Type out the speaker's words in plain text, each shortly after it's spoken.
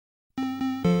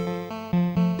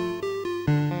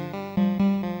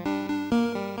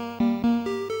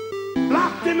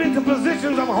into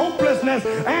positions of hopelessness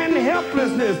and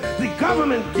helplessness. The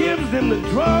government gives them the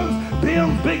drugs,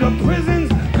 builds bigger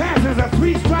prisons, passes a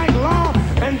 3-strike law,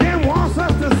 and then wants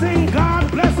us to sing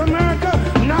God Bless America.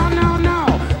 No, no, no.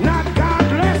 Not God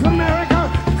Bless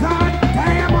America. God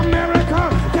damn America.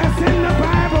 That's in the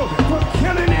Bible for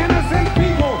killing innocent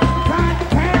people. God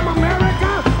damn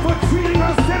America for treating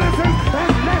us citizens as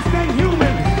less than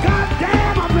human. God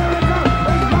damn America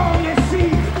as long as she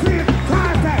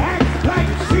tries to act like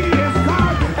she is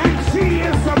God and she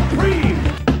is supreme.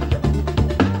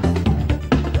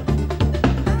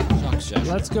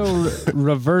 Let's go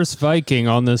reverse Viking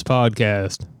on this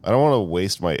podcast. I don't want to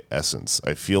waste my essence.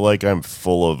 I feel like I'm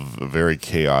full of very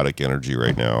chaotic energy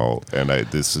right now, and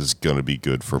this is going to be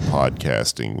good for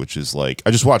podcasting, which is like,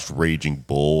 I just watched Raging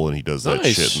Bull, and he does that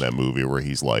shit in that movie where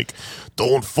he's like,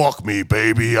 don't fuck me,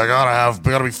 baby. I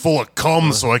gotta be full of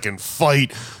cum so I can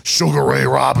fight Sugar Ray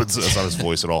Robinson. That's not his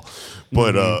voice at all.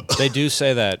 But they do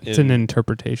say that. It's an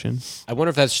interpretation. I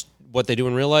wonder if that's what they do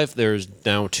in real life. There's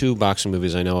now 2 boxing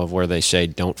movies I know of where they say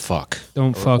 "Don't fuck."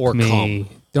 Don't fuck or me.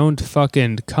 Cum. Don't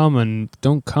fucking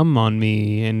don't come on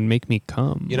me and make me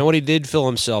come. You know what he did fill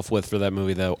himself with for that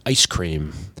movie though? Ice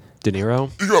cream. De Niro.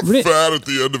 he got fat at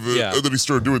the end of it, Yeah. and then he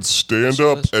started doing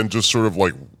stand-up and just sort of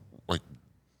like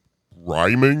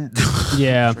rhyming.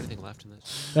 Yeah, Anything left in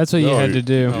this? that's what you had to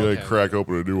do. You like crack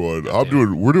open a new one.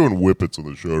 We're doing whippets on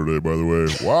the show today, by the way.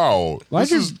 Wow.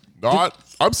 This is not...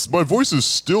 my voice is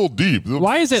still deep.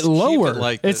 Why is it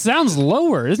lower? It sounds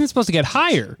lower. Isn't it supposed to get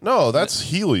higher? No, that's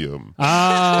helium.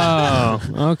 Oh,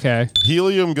 okay.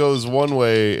 Helium goes one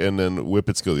way, and then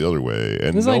whippets go the other way.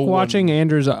 And It's like watching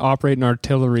Anders operate an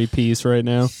artillery piece right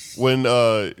now. When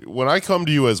I come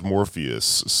to you as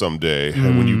Morpheus someday,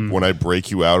 and when I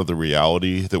break you out of the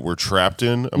reality that we're trapped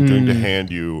in, I'm going to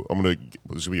hand you.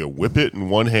 There's going to be a whippet in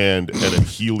one hand and a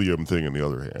helium thing in the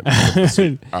other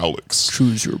hand. Alex,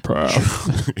 choose your path.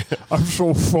 I'm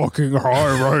so fucking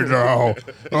high right now.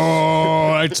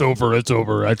 Oh, it's over. It's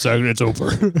over. It's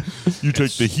over. You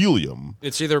take the helium.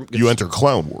 You enter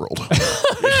clown world.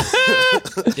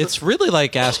 It's really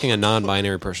like asking a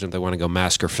non-binary person if they want to go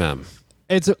mask or femme.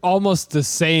 It's almost the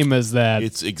same as that.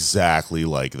 It's exactly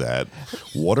like that.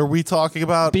 What are we talking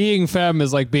about? Being femme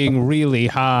is like being really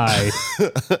high.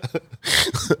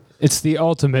 It's the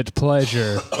ultimate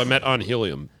pleasure. I met on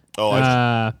helium. Oh,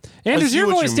 Anders, your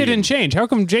voice didn't change. How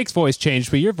come Jake's voice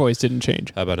changed, but your voice didn't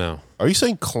change? How about now? Are you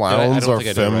saying clowns are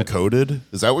femme-coded?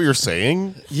 Is that what you're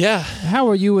saying? Yeah. How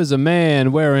are you as a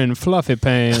man wearing fluffy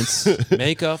pants?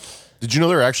 Makeup. Did you know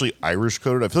they're actually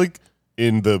Irish-coded? I feel like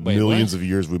in the millions of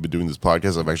years we've been doing this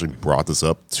podcast, I've actually brought this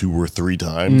up 2 or 3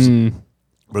 times.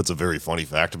 But it's a very funny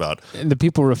fact about... And the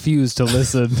people refuse to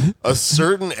listen. A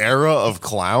certain era of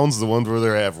clowns, the ones where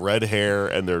they have red hair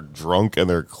and they're drunk and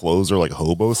their clothes are like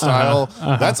hobo style,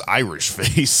 that's Irish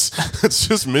face. It's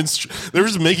just they're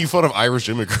just making fun of Irish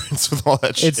immigrants with all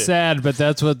that shit. It's sad, but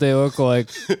that's what they look like.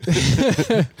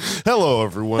 Hello,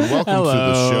 everyone. Welcome to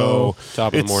the show.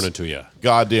 Top of the morning to you.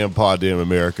 Goddamn Poddamn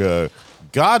America.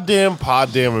 Goddamn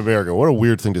Poddamn America. What a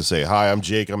weird thing to say. Hi, I'm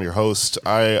Jake. I'm your host.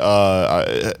 I'll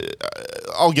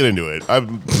get into it.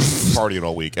 I'm partying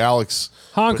all week. Alex.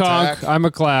 Honk honk. I'm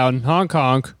a clown. Honk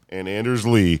honk. And Anders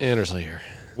Lee. Anders Lee here.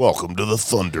 Welcome to the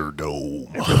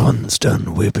Thunderdome. Everyone's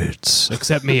done whippets.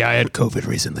 Except me. I had COVID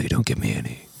recently. Don't give me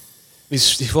any.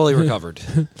 He's fully recovered.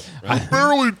 I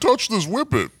barely touched this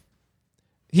whippet.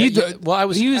 He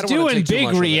was doing big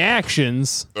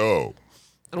reactions. Oh.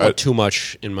 I don't want too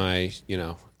much in my,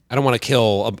 I don't want to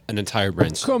kill an entire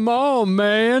brain cell. Come on,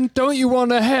 man. Don't you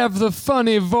want to have the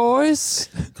funny voice?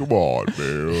 Come on,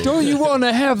 man. Don't you want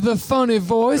to have the funny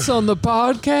voice on the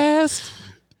podcast?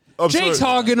 Jake's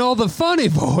hogging all the funny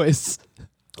voice.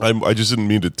 I just didn't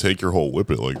mean to take your whole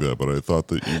whippet like that, but I thought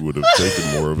that you would have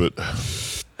taken more of it.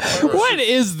 What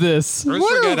is this? I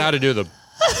forgot how to do the...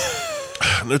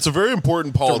 It's a very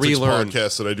important politics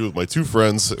podcast that I do with my 2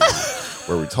 friends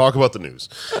where we talk about the news.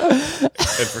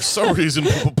 And for some reason,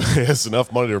 people pay us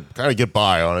enough money to kind of get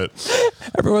by on it.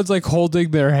 Everyone's like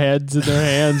holding their heads in their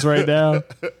hands right now.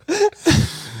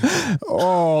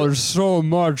 Oh, there's so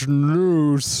much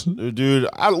news. Dude,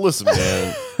 listen,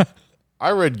 man.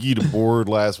 I read Guy Debord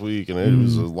last week, and it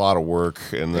was a lot of work.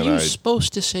 And then Are you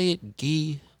supposed to say it,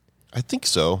 Guy? I think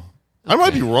so. I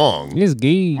might be wrong. He's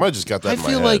Guy. I might just got that in my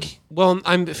head. I feel like,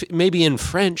 I'm maybe in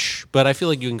French, but I feel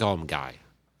like you can call him Guy.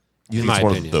 You think it's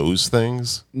one of those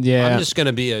things? Yeah. I'm just going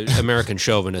to be an American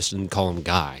chauvinist and call him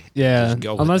Guy. Yeah.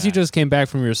 Unless you just came back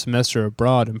from your semester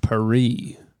abroad in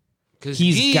Paris.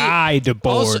 He's Guy Debord.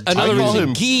 Also, another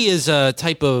reason, Guy is a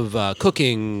type of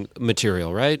cooking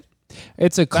material, right?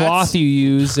 It's a cloth you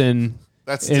use in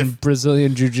That's in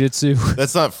Brazilian Jiu-Jitsu.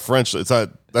 That's not French. That's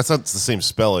not the same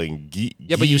spelling.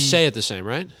 Yeah, but you say it the same,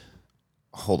 right?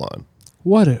 Hold on.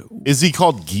 What? Is he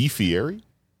called Guy Fieri?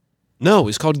 No,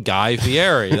 he's called Guy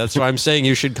Fieri. That's why I'm saying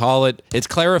you should call it. It's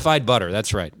clarified butter.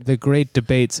 That's right. The great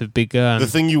debates have begun. The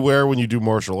thing you wear when you do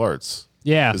martial arts.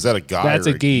 Yeah. Is that a guy? That's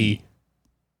or a gi.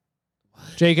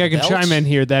 Jake, I can Belt? chime in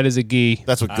here. That is a gi.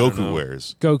 That's what I don't Goku know.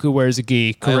 wears. Goku wears a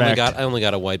gi. Correct. I only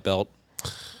got a white belt.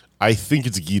 I think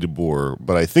it's Guy Debord,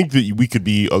 but I think that we could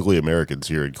be ugly Americans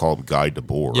here and call him Guy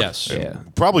Debord. Yes. And Yeah.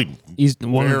 probably He's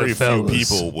one of very the few fellas.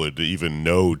 people would even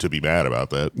know to be mad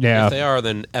about that. Yeah. If they are,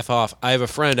 then F off. I have a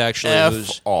friend actually who's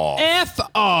F off. F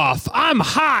off. I'm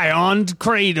high on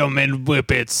kratom and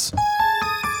whippets.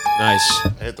 nice. I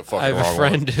hit the fucking I have wrong a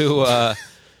friend who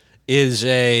is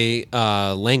a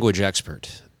language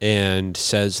expert and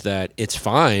says that it's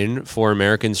fine for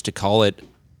Americans to call it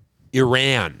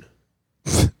Iran.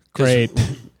 Great.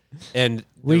 And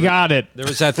We got it. there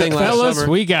was that thing last Fellas,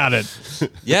 summer. we got it.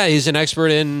 Yeah, he's an expert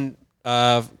in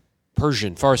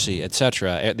Persian, Farsi,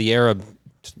 etc., the Arab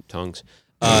tongues.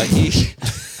 Because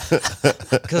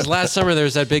last summer there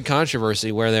was that big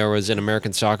controversy where there was an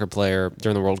American soccer player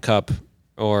during the World Cup,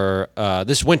 or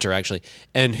this winter actually,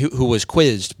 and who was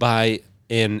quizzed by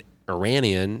an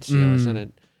Iranian,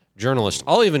 journalist.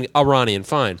 I'll even Iranian,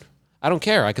 fine. I don't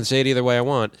care. I can say it either way I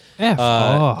want. F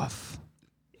off.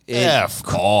 F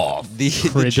off. The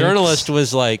journalist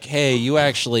was like, "Hey, you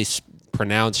actually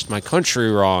pronounced my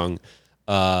country wrong.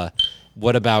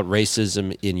 What about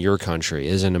racism in your country?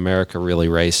 Isn't America really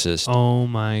racist?" Oh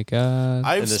my God.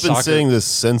 I've And the been soccer- saying this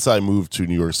since I moved to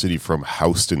New York City from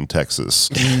Houston, Texas.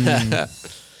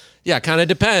 Yeah, it kind of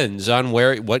depends on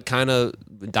what kind of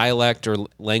dialect or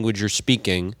language you're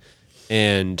speaking,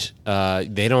 and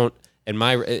they don't. And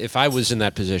if I was in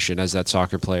that position as that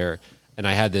soccer player, and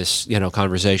I had this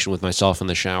conversation with myself in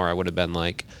the shower, I would have been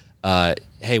like,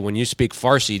 "Hey, when you speak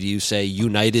Farsi, do you say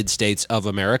United States of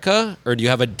America, or do you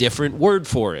have a different word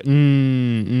for it?" What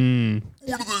do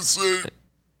they say?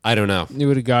 I don't know. You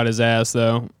would have got his ass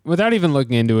though. Without even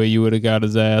looking into it, you would have got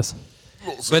his ass.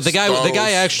 But the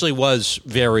guy actually was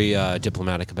very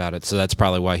diplomatic about it, so that's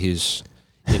probably why he's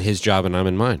in his job and I'm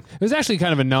in mine. It was actually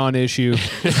kind of a non-issue.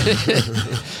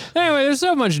 Anyway, there's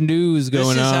so much news going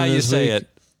on. This is how you this say week. it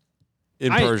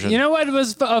in Persian. You know what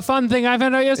was a fun thing I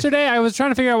found out yesterday? I was trying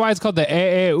to figure out why it's called the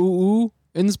EEUU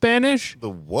in Spanish. The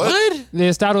what? The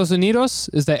Estados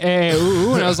Unidos is the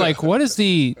EEUU, and I was like, what's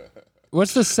the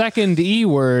second E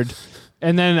word?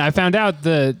 And then I found out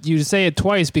that you say it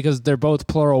twice because they're both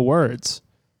plural words.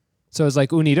 So it's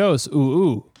like unidos,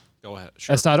 UU. Go ahead.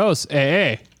 Sure. Estados,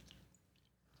 EE.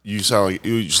 You sound like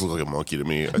you just look like a monkey to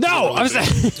me. No, I'm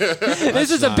saying this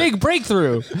is a big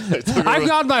breakthrough. I've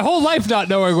gone my whole life not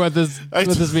knowing what this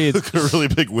means. took a really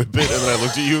big whippet, and then I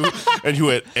looked at you, and you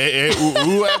went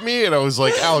ooh at me, and I was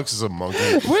like, Alex is a monkey.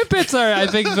 Whippets are, I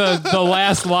think, the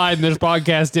last line this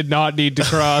podcast did not need to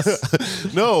cross.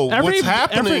 No, what's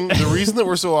happening? The reason that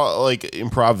we're so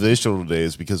improvisational today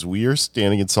is because we are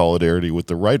standing in solidarity with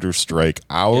the writers' strike.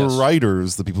 Our Yes.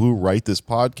 writers, the people who write this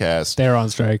podcast, They're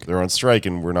on strike. they're on strike,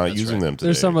 and we're not using them today.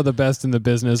 They're some of the best in the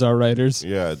business, our writers.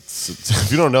 Yeah, if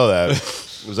you don't know that,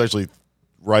 it was actually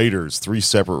writers, 3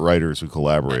 separate writers who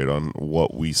collaborate on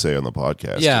what we say on the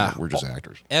podcast. Yeah. And we're just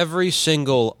actors. Every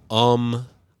single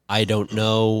I don't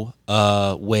know,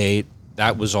 wait,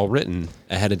 that was all written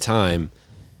ahead of time.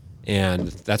 And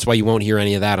that's why you won't hear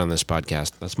any of that on this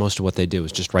podcast. That's most of what they do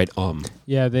is just write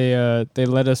Yeah, they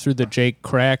led us through the Jake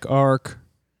Crack arc.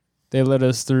 They led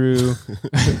us through.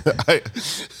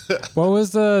 What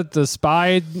was the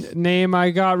spy name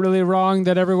I got really wrong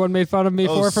that everyone made fun of me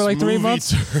for like 3 Smoothie months?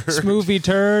 Turd. Smoothie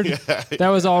Turd. That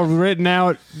was all written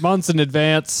out months in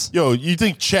advance. Yo, you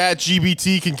think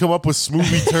ChatGPT can come up with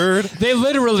smoothie turd? They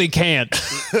literally can't.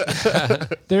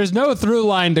 There's no through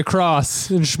line to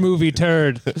cross in Schmovie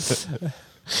Turd.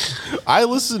 I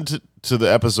listened to the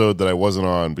episode that I wasn't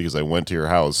on because I went to your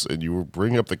house, and you were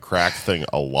bringing up the crack thing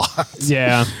a lot.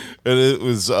 Yeah. And it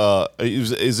was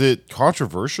is it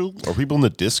controversial? Are people in the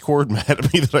Discord mad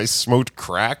at me that I smoked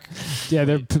crack? Yeah,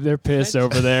 they're pissed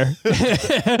over there.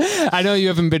 I know you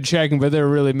haven't been checking, but they're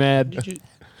really mad.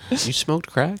 You smoked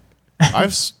crack?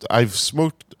 I've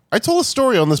smoked. I told a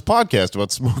story on this podcast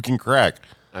about smoking crack.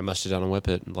 I must have done a whip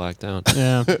it and blacked out.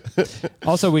 Yeah.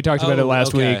 Also, we talked about it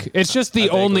last okay. week. It's just the I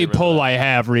vaguely only remember pull that. I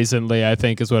have recently, I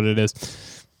think, is what it is.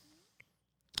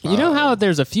 You know how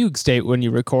there's a fugue state when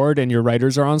you record and your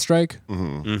writers are on strike?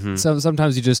 Mm-hmm. So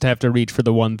sometimes you just have to reach for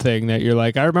the one thing that you're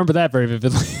like, I remember that very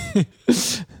vividly.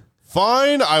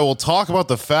 Fine, I will talk about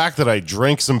the fact that I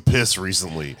drank some piss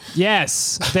recently.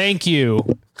 Yes, thank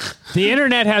you. The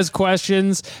internet has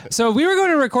questions. So we were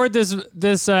going to record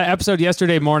this episode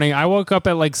yesterday morning. I woke up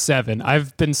at like 7.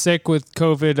 I've been sick with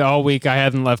COVID all week. I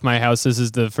hadn't left my house. This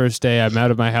is the first day I'm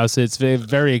out of my house. It's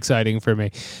very exciting for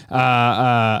me.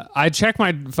 I check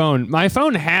my phone. My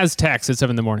phone has text at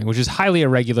 7 in the morning, which is highly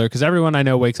irregular because everyone I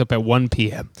know wakes up at 1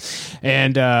 p.m.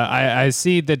 And I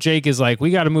see that Jake is like,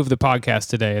 we got to move the podcast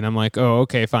today. And I'm like, oh,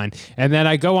 okay, fine. And then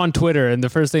I go on Twitter and the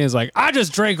first thing is like, I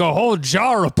just drank a whole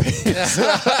jar of piss.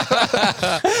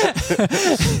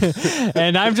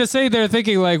 And I'm just sitting there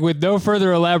thinking, like, with no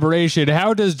further elaboration,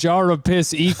 how does jar of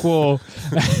piss equal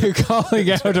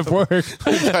calling out of work?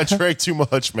 I drank too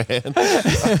much, man.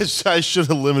 I should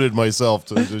have limited myself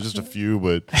to just a few,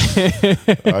 but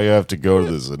I have to go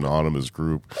to this anonymous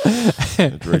group.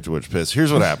 I drank too much piss.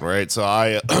 Here's what happened, right? So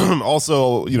I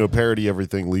also, parody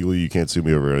everything legally. You can't sue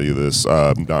me over any of this.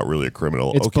 I'm not really a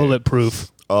criminal. It's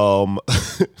bulletproof.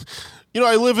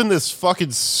 I live in this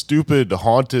fucking stupid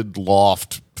haunted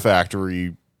loft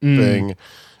factory thing,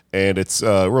 and it's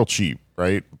real cheap,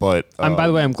 right? But by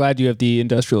the way, I'm glad you have the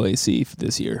industrial AC for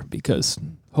this year because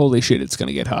holy shit, it's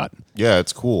gonna get hot. Yeah,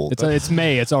 it's cool. It's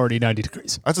May. It's already 90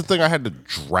 degrees. That's the thing I had to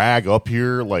drag up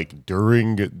here, like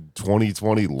during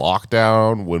 2020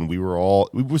 lockdown when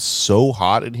it was so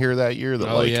hot in here that year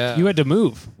that You had to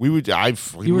move. You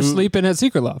were sleeping at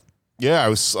Secret Loft. Yeah, I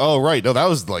was. Oh, right. No, that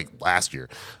was like last year.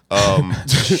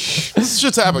 This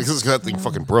shit's happening because that thing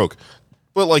fucking broke.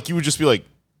 But like, you would just be like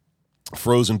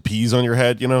frozen peas on your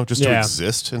head, just to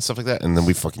exist and stuff like that. And then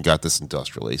we fucking got this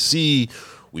industrial AC.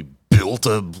 We built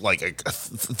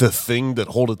the thing that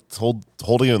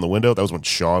holding it in the window. That was when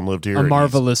Sean lived here. A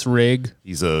marvelous rig.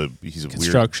 He's a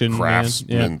construction weird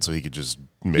craftsman, so he could just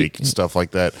make stuff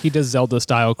like that. He does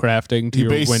Zelda-style crafting to your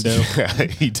window. Yeah,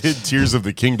 he did Tears of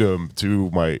the Kingdom to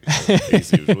my AC.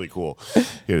 It was really cool.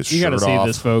 He had his you got to shirt see off.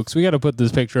 this, folks. We got to put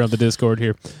this picture on the Discord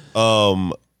here.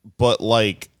 But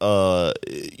like, I'm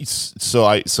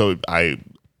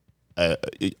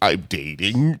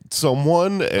dating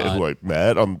someone who I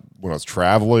met when I was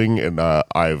traveling, and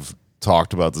I've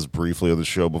talked about this briefly on the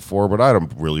show before, but I'm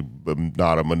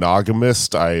not a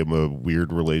monogamist. I am a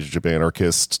weird relationship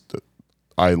anarchist.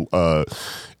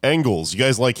 Engels, you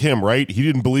guys like him, right? He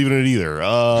didn't believe in it either.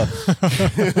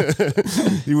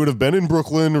 He would have been in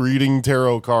Brooklyn reading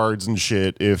tarot cards and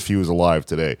shit if he was alive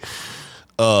today.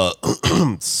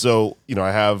 So,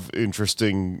 I have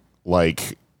interesting,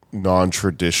 like,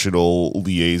 non-traditional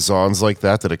liaisons like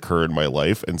that occur in my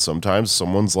life, and sometimes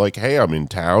someone's like, hey, I'm in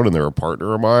town, and they're a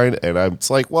partner of mine, and it's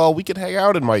like, well, we could hang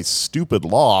out in my stupid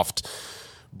loft,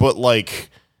 but like,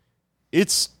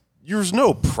 there's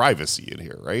no privacy in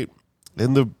here, right?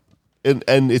 And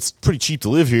it's pretty cheap to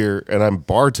live here, and I'm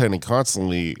bartending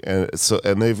constantly, and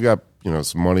they've got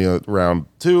some money around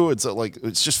too. It's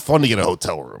just fun to get a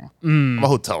hotel room. I'm a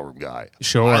hotel room guy.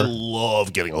 Sure, I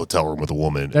love getting a hotel room with a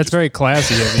woman. That's very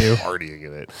classy of you. Partying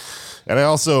in it, and I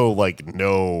also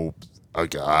know a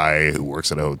guy who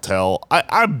works at a hotel.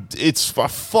 It's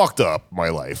fucked up my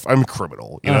life. I'm a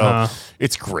criminal.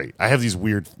 It's great. I have these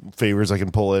weird favors I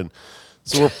can pull in.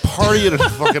 So we're partying in a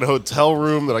fucking hotel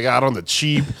room that I got on the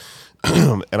cheap.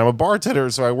 And I'm a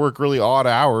bartender, so I work really odd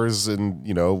hours, and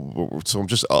so I'm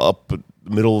just up in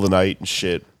the middle of the night and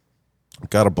shit.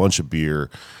 Got a bunch of beer.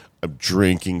 I'm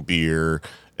drinking beer.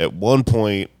 At one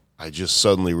point, I just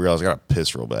suddenly realized I got to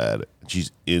piss real bad. And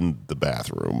she's in the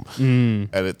bathroom, and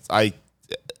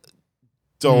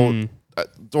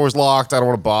door's locked. I don't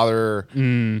want to bother her.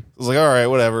 I was like, all right,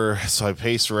 whatever. So I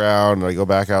pace around and I go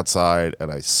back outside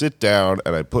and I sit down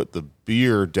and I put the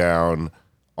beer down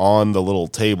on the little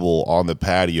table on the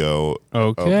patio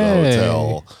of the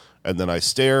hotel, and then I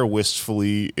stare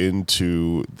wistfully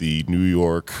into the New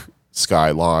York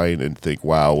skyline and think,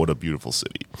 wow, what a beautiful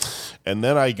city. And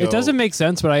then I go, it doesn't make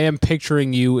sense, but I am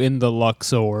picturing you in the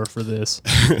Luxor for this.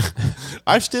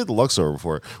 I've stayed at the Luxor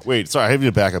before. Wait, sorry, I have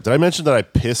to back up. Did I mention that I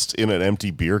pissed in an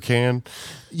empty beer can?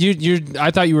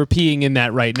 I thought you were peeing in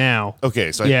that right now.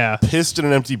 Okay, so I pissed in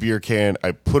an empty beer can.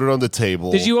 I put it on the table.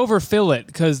 Did you overfill it?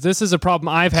 Because this is a problem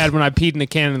I've had when I peed in a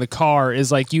can in the car, is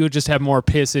like you would just have more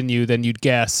piss in you than you'd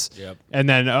guess. Yep. And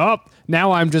then,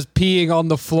 now I'm just peeing on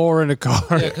the floor in a car.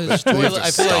 Yeah, because I feel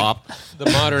like the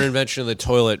modern invention of the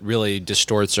toilet really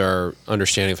distorts our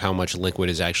understanding of how much liquid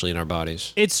is actually in our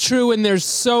bodies. It's true, and there's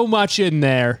so much in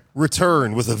there.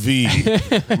 Return with a V.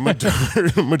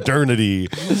 Modernity.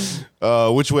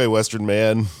 Which way, Western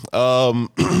man?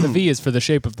 The V is for the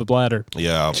shape of the bladder.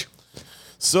 Yeah.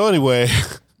 So anyway,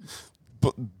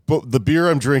 but the beer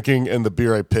I'm drinking and the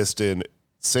beer I pissed in,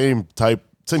 same type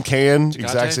tin can,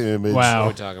 exact same image. Wow. What are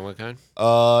we talking? What kind?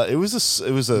 It was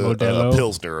a Modelo?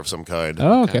 Pilsner of some kind.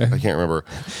 Oh, okay. I can't remember.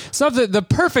 Something the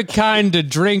perfect kind to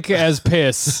drink as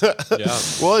piss. Yeah.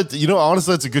 Well,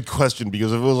 honestly, that's a good question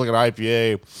because if it was like an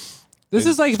IPA, This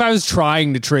is like if I was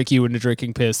trying to trick you into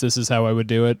drinking piss. This is how I would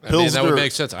do it. I mean, that Pilsner- would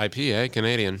make sense. IPA,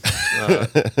 Canadian.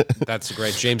 That's a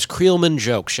great James Creelman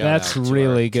joke. Shout That's out to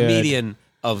really our good. Comedian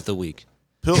of the week.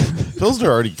 Pilsner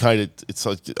already kind of it's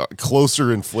like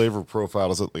closer in flavor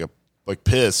profile as like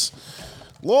piss.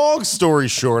 Long story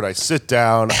short, I sit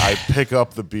down, I pick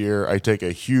up the beer, I take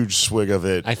a huge swig of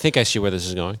it. I think I see where this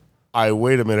is going. I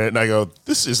wait a minute and I go,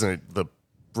 this isn't the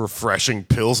refreshing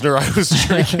Pilsner I was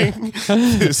drinking.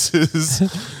 This is,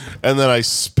 and then I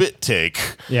spit take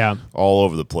Yeah, all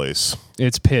over the place.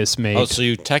 it's piss, mate. Oh, so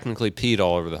you technically peed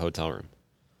all over the hotel room.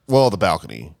 Well, the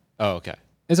balcony. Oh, okay.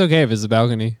 It's okay if it's a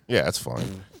balcony. Yeah, it's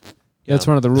fine. That's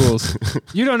one of the rules.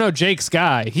 You don't know Jake's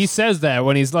guy. He says that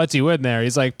when he lets you in there.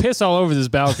 He's like, piss all over this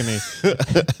balcony.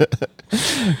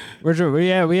 We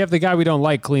have the guy we don't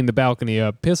like clean the balcony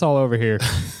up. Piss all over here.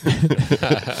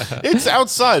 It's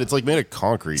outside. It's like made of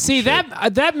concrete. and See, shit.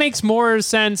 that makes more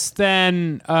sense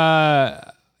than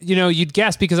you'd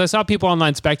guess, because I saw people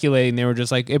online speculating. They were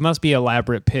just like, it must be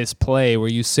elaborate piss play where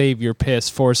you save your piss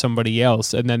for somebody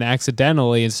else, and then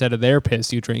accidentally, instead of their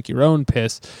piss, you drink your own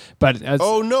piss. But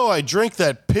Oh no, I drank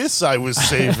that piss I was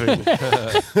saving.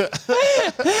 but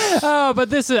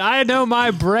I know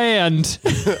my brand.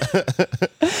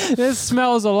 This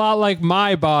smells a lot like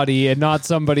my body and not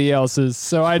somebody else's,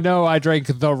 so I know I drank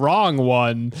the wrong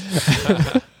one.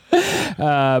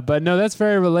 But no, that's a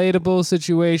very relatable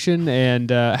situation.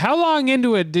 And how long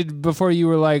into it before you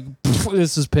were like,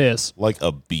 this is piss? Like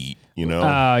a beat,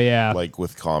 Oh, yeah. like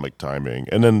with comic timing.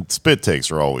 And then spit takes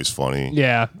are always funny.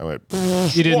 Yeah. I went,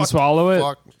 You didn't what swallow it?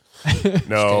 fuck?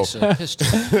 No, So pissed.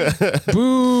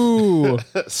 Boo.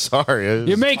 sorry.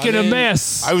 You're making a mean,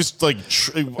 mess. I was like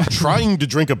trying to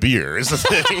drink a beer is the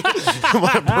thing.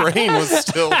 My brain was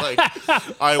still like,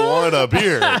 I want a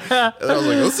beer. And I was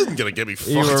like, this isn't going to get me fucked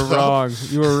You were up. wrong.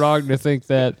 You were wrong to think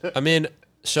that. I mean,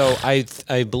 so I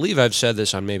believe I've said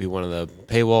this on maybe one of the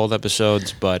paywalled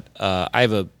episodes, but I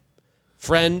have a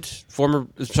friend,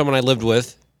 someone I lived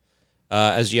with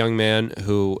as a young man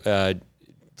who,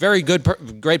 very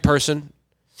good, great person,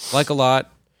 like a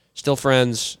lot, still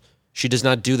friends. She does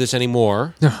not do this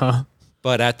anymore,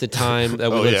 but at the time that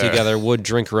we lived together, would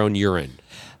drink her own urine.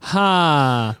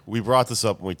 Huh. We brought this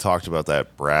up when we talked about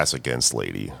that Brass Against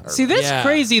lady. See, that's Yeah.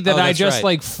 crazy that Oh, I that's just right.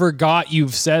 like forgot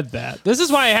you've said that. This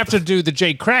is why I have to do the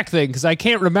Jake Crack thing, because I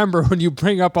can't remember when you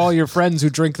bring up all your friends who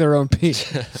drink their own pee.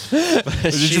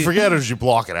 Did you forget or did you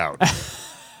block it out?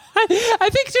 I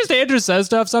think just Andrew says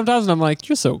stuff sometimes, and I'm like,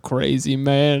 "You're so crazy,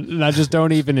 man," and I just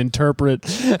don't even interpret.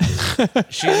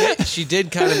 She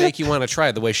did kind of make you want to try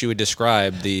it, the way she would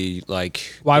describe the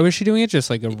Why was she doing it? Just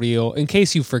like a real, in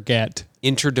case you forget.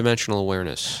 interdimensional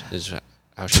awareness is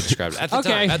how she described it at the Okay.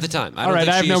 time. At the time, I All don't right,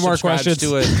 think I have she no more subscribes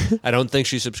questions. to it. I don't think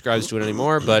she subscribes to it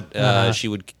anymore, but she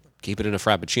would keep it in a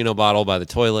Frappuccino bottle by the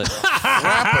toilet,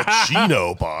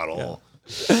 Frappuccino bottle.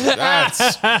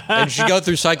 That's and she'd go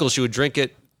through cycles. She would drink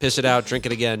it, piss it out, drink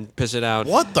it again, piss it out.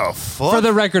 what the fuck? For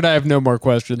the record, I have no more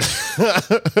questions.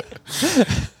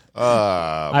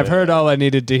 I've heard all I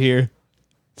needed to hear.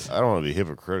 I don't want to be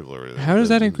hypocritical or anything. How does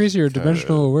that increase your Kinda-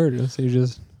 dimensional awareness? You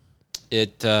just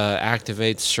It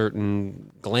activates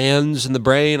certain glands in the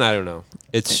brain. I don't know.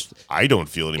 It's I don't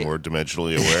feel any more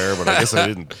dimensionally aware, but I guess I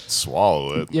didn't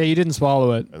swallow it. yeah, you didn't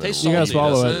swallow it. tastes You gotta salty,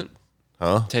 swallow doesn't it.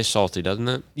 Huh? Tastes salty, doesn't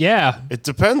it? Yeah, It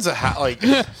depends on how, like,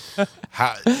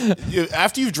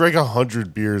 after you've drank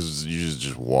 100 beers, it's usually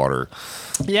just water.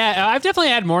 yeah. I've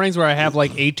definitely had mornings where I have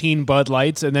like 18 Bud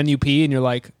Lights, and then you pee, and you're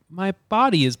like, my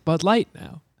body is Bud Light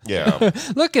now. Yeah.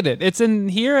 Look at it. It's in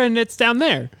here and it's down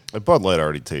there. Like Bud Light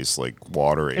already tastes like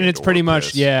water. And it's pretty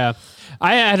much, yeah.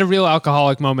 I had a real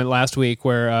alcoholic moment last week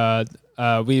where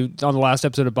we, on the last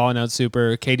episode of Ballin' Out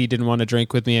Super, Katie didn't want to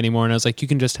drink with me anymore. And I was like, you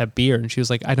can just have beer. And she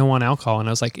was like, I don't want alcohol. And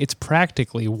I was like, it's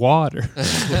practically water.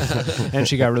 And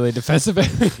she got really defensive.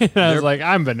 And I was like,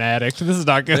 I'm an addict. This is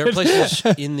not good. There are places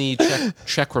in the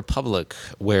Czech Republic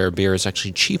where beer is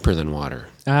actually cheaper than water.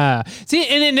 See,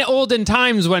 and in the olden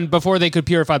times before they could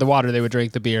purify the water, they would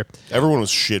drink the beer. Everyone was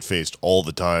shit faced all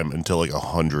the time until like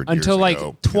 100 years Until like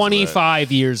ago because of that.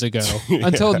 25 years ago.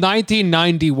 Until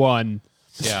 1991.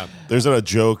 Yeah. There's a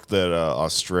joke that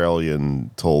Australian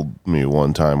told me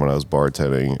one time when I was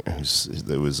bartending.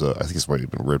 It was I think this might have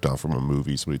been ripped off from a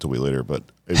movie. Somebody told me later, but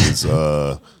it was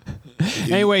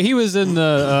Anyway, he was in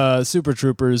the Super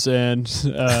Troopers, and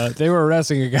they were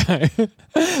arresting a guy.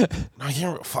 I can't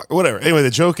remember. Fuck, whatever. Anyway, the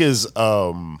joke is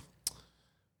one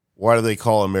Why do they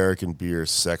call American beer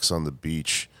sex on the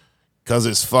beach? Because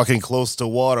it's fucking close to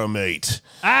water, mate.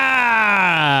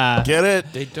 Ah! Get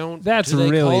it? They don't. That's do they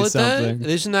really call it something. That?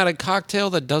 Isn't that a cocktail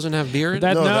that doesn't have beer in it?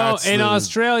 That, No, no, that's in the-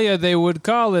 Australia they would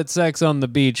call it sex on the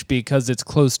beach because it's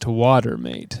close to water,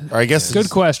 mate. I guess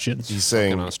Good question. he's In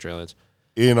saying Australians.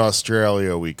 in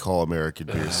Australia we call American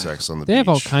beer sex on the They beach. have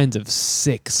all kinds of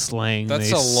sick slang. That's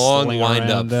they a long sling wind up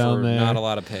around down for there. not a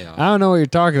lot of payoff. I don't know what you're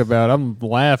talking about. I'm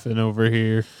laughing over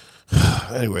here.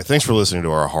 Anyway, thanks for listening to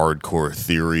our hardcore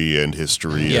theory and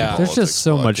history. Yeah. and There's politics just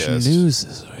so much podcast. news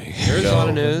this week. There's a lot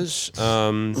of news.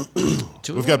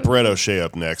 We've got Brett O'Shea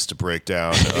up next to break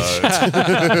down.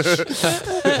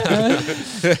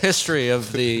 the history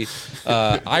of the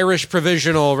Irish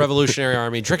Provisional Revolutionary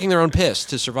Army drinking their own piss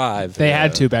to survive. They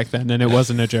had to back then, and it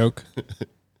wasn't a joke.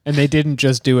 And they didn't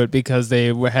just do it because they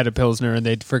had a Pilsner and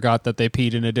they forgot that they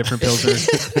peed in a different Pilsner.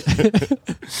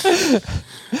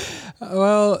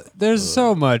 Well, there's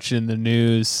so much in the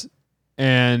news.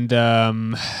 And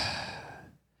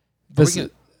this,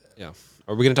 Yeah.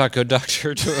 Are we going to talk Good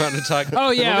Doctor? Do we want to talk? oh,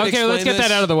 yeah. Okay, let's get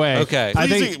that out of the way. Okay. I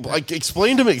Please, think like,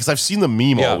 explain to me, because I've seen the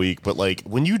meme Yeah. all week, but like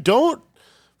when you don't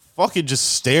fucking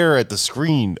just stare at the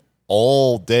screen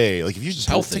all day, like if you just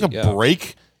don't healthy, take a yeah.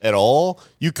 break at all,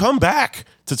 you come back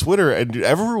to Twitter and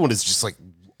everyone is just like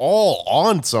all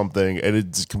on something and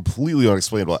it's completely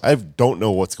unexplainable. I don't know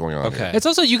what's going on. Okay. it's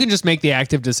also, you can just make the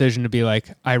active decision to be like,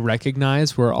 I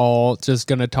recognize we're all just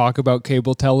going to talk about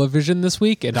cable television this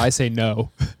week. And I say no.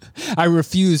 I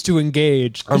refuse to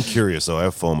engage. I'm curious though. I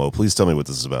have FOMO. Please tell me what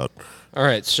this is about. All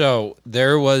right. So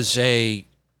there was a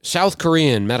South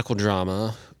Korean medical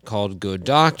drama called Good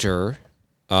Doctor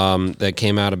that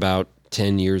came out about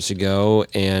 10 years ago,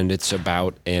 and it's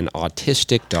about an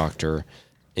autistic doctor.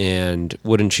 And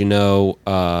wouldn't you know,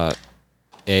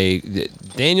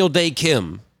 Daniel Dae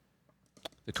Kim,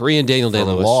 the Korean Daniel Day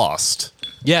Lewis. Lost.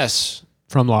 Yes,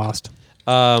 From Lost.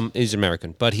 he's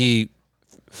American, but he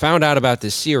found out about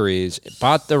this series,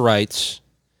 bought the rights,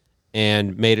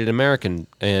 and made it American.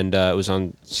 And it was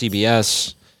on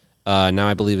CBS. Now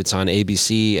I believe it's on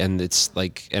ABC, and it's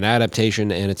like an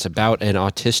adaptation, and it's about an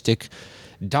autistic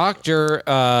doctor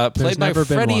played by never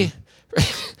been Freddie.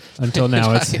 Until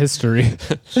now, it's history.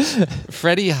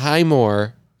 Freddie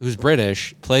Highmore, who's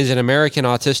British, plays an American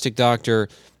autistic doctor,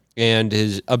 and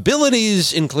his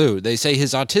abilities include, they say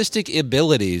his autistic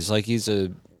abilities, like he's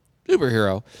a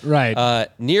superhero. Right.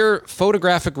 Near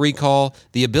photographic recall,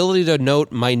 the ability to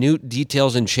note minute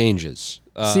details and changes.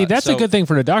 See, that's a so- good thing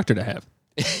for a doctor to have.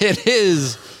 It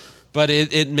is, but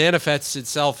it manifests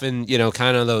itself in,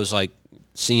 kind of those like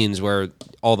scenes where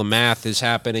all the math is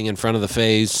happening in front of the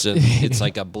face and it's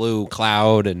like a blue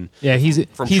cloud and Yeah, he's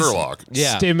From he's Sherlock.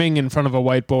 Yeah. stimming in front of a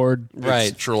whiteboard.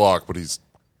 right. It's Sherlock, but he's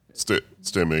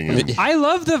stimming. And I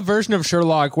love the version of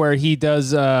Sherlock where he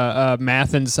does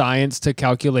math and science to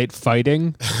calculate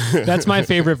fighting. That's my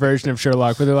favorite version of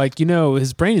Sherlock, where they're like,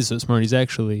 his brain is so smart, he's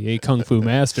actually a kung fu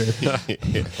master.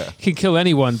 He can kill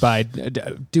anyone by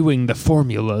doing the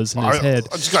formulas in his I head.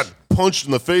 just got punched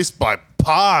in the face by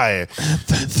pie.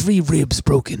 3 ribs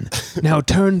broken. Now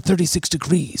turn 36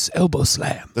 degrees. Elbow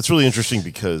slam. That's really interesting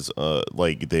because,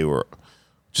 they were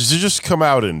just come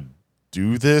out and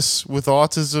do this with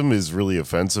autism is really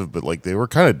offensive. But like they were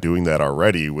kind of doing that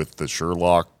already with the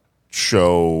Sherlock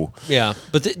show. Yeah,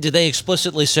 but did they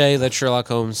explicitly say that Sherlock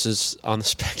Holmes is on the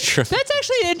spectrum? That's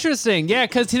actually interesting. Yeah,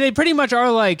 because they pretty much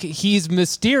are like, he's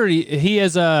mysterious. He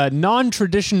has a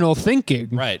non-traditional thinking.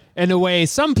 Right. In a way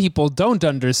some people don't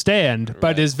understand,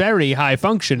 but is very high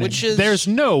functioning. Which is- There's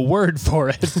no word for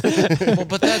it. Well,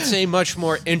 but that's a much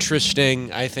more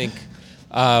interesting, I think,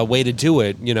 way to do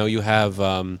it. You have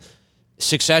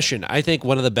Succession. I think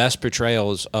one of the best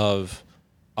portrayals of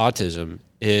autism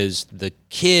is the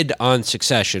kid on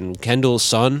Succession, Kendall's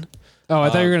son. Oh, I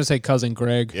thought you were going to say Cousin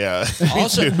Greg. Yeah.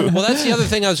 Also, well, that's the other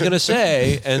thing I was going to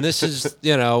say, and this is,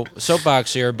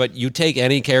 soapbox here, but you take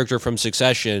any character from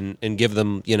Succession and give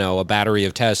them, a battery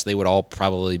of tests, they would all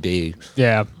probably be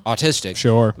Yeah, autistic.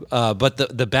 sure. But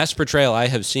the best portrayal I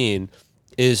have seen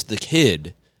is the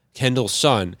kid, Kendall's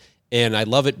son. And I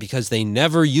love it because they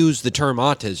never use the term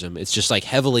autism. It's just like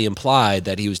heavily implied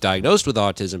that he was diagnosed with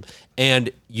autism. And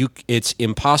it's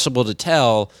impossible to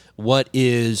tell what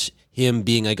is him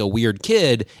being like a weird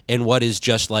kid and what is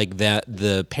just like that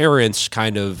the parents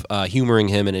kind of humoring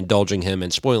him and indulging him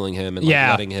and spoiling him and like,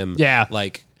 Yeah. letting him Yeah.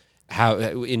 like how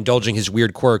indulging his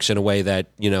weird quirks in a way that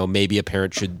maybe a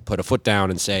parent should put a foot down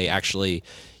and say, actually,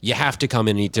 you have to come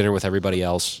in and eat dinner with everybody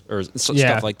else or Yeah.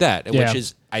 stuff like that, Yeah. which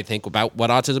is, I think, about what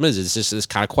autism is. It's just this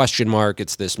kind of question mark.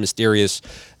 It's this mysterious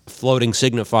floating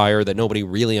signifier that nobody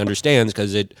really understands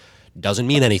because it doesn't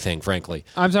mean anything, frankly.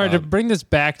 I'm sorry to bring this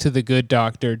back to the Good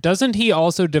Doctor. Doesn't he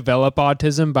also develop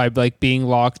autism by like being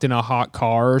locked in a hot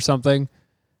car or something?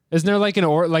 Isn't there like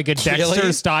a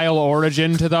Dexter style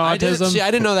origin to the autism?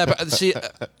 I didn't know that. But see,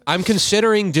 I'm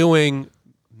considering doing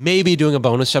a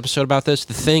bonus episode about this.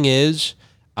 The thing is,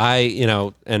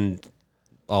 and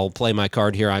I'll play my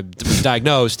card here. I'm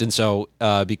diagnosed, and so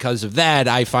because of that,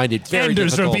 I find it very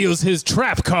Anders difficult. reveals his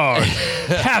trap card,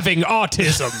 having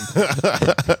autism.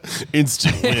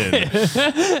 Instant win.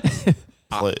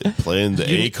 Playing the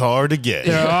A card again.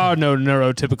 There are no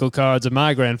neurotypical cards in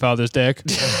my grandfather's deck.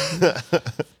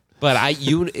 But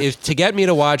if to get me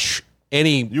to watch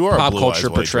any You are a pop blue-eyes culture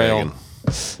white portrayal, dragon.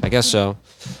 I guess so.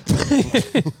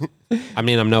 I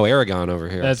mean, I'm no Aragon over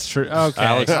here. That's true. Okay,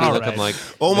 Alex, you all look right. like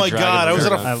Oh the my dragon God! I of was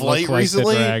on Aragon. a I look flight like the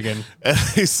recently, dragon.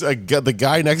 and the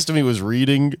guy next to me was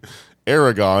reading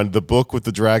Aragon, the book with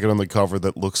the dragon on the cover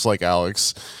that looks like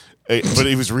Alex. But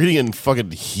he was reading it in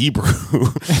fucking Hebrew.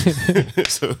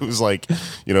 So it was like,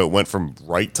 it went from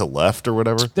right to left or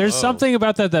whatever. There's something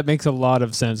about that makes a lot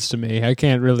of sense to me. I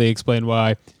can't really explain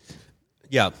why.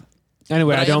 Yeah.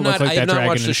 Anyway, But I don't look like that dragon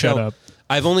watched and the shut show. up.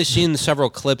 I've only seen several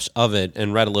clips of it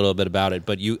and read a little bit about it.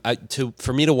 But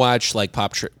for me to watch like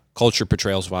culture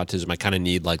portrayals of autism, I kind of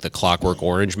need like the Clockwork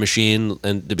Orange machine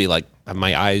and to be like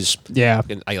my eyes. Yeah.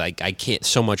 And I can't.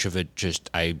 So much of it just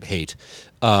I hate.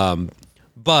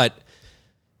 But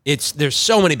there's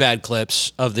so many bad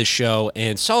clips of this show,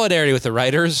 and solidarity with the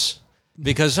writers,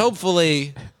 because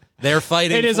hopefully they're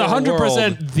fighting. It is for a 100%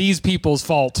 world. these people's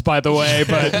fault, by the way.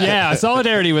 But yeah,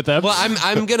 solidarity with them. Well,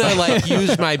 I'm gonna like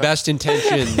use my best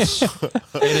intentions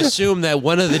and assume that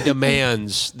one of the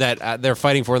demands that they're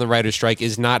fighting for in the writer's strike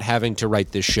is not having to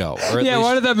write this show. Or at yeah, least,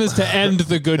 one of them is to end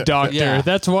the Good Doctor. Yeah.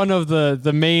 That's one of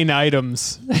the main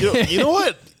items. You know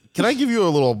what? Can I give you a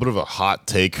little bit of a hot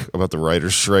take about the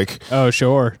writer's strike? Oh,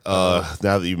 sure. Now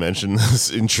that you mentioned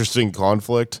this interesting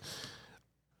conflict,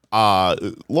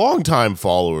 longtime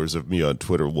followers of me on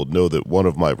Twitter will know that one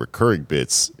of my recurring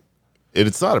bits, and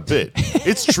it's not a bit,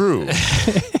 it's true,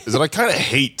 is that I kind of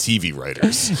hate TV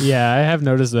writers. Yeah, I have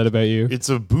noticed that about you. It's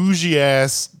a bougie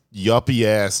ass, yuppie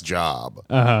ass job.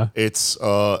 Uh-huh. It's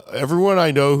everyone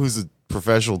I know who's a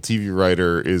professional TV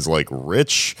writer is like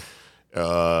rich.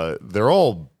 They're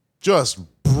all just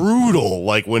brutal.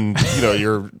 Like when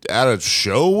you're at a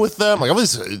show with them. Like I'm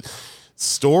just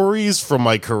stories from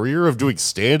my career of doing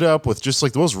stand up with just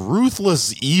like the most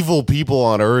ruthless, evil people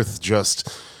on earth.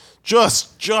 Just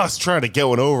trying to get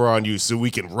one over on you so we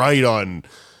can write on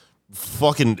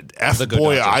fucking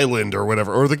F-Boy Island or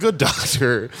whatever, or The Good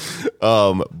Doctor.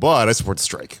 But I support the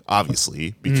strike,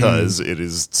 obviously, because it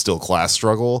is still class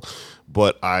struggle.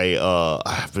 But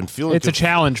I've been feeling It's a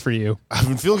challenge for you. I've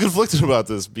been feeling conflicted about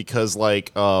this because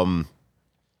like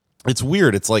it's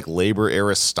weird. It's like labor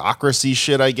aristocracy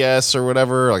shit, I guess, or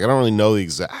whatever. Like I don't really know the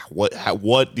exact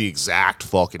what the exact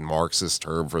fucking Marxist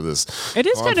term for this. It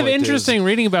is kind of conflict interesting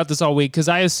reading about this all week because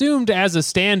I assumed as a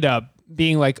stand-up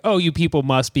being like, oh, you people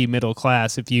must be middle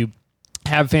class if you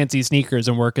have fancy sneakers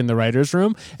and work in the writer's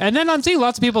room. And then I'm seeing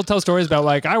lots of people tell stories about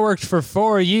like, I worked for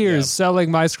 4 years selling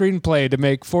my screenplay to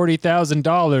make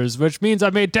 $40,000, which means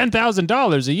I made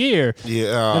 $10,000 a year.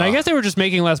 Yeah. And I guess they were just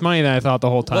making less money than I thought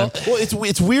the whole time. Well,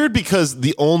 it's weird because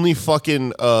the only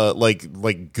fucking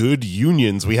like good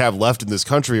unions we have left in this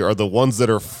country are the ones that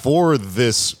are for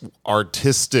this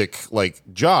artistic like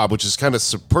job, which is kind of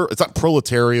it's not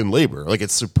proletarian labor, like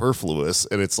it's superfluous,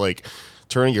 and it's like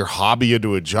turning your hobby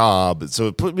into a job. So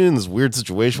it put me in this weird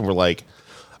situation where like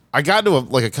I got into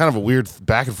a kind of a weird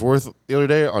back and forth the other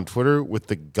day on Twitter with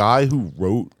the guy who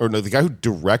the guy who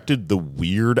directed the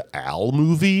Weird Al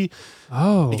movie.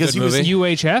 Oh, Because good he was-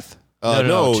 movie. UHF?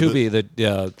 no, the-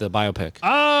 Tubi, the biopic.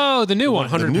 Oh, the new one.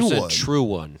 100% one. true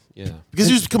one. Yeah. Because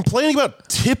he was complaining about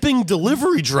tipping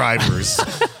delivery drivers.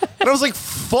 And I was like,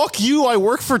 fuck you, I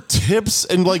work for tips,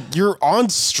 and like you're on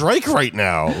strike right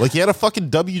now. Like you had a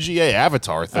fucking WGA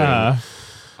Avatar thing. I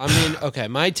mean, okay,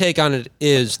 my take on it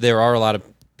is there are a lot of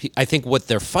I think what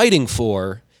they're fighting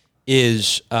for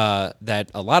is that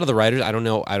a lot of the writers, I don't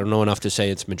know enough to say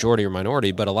it's majority or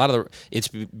minority, but a lot of it's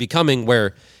becoming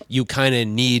where you kind of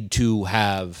need to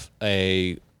have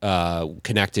a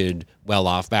connected,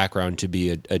 well-off background to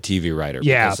be a TV writer.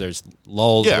 Yeah. Because there's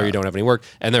lulls Yeah. where you don't have any work.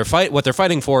 And what they're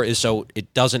fighting for is so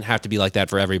it doesn't have to be like that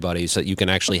for everybody, so that you can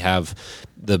actually have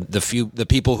the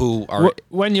people who are...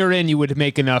 When you're in, you would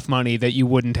make enough money that you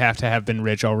wouldn't have to have been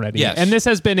rich already. Yes. And this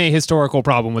has been a historical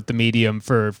problem with the medium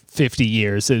for 50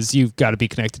 years, is you've got to be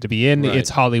connected to be in. Right. It's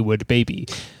Hollywood, baby.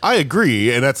 I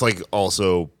agree, and that's like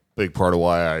also big part of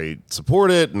why I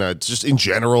support it, and it's just in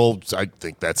general, I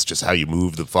think that's just how you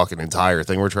move the fucking entire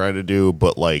thing we're trying to do.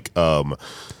 But like,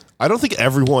 I don't think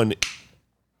everyone,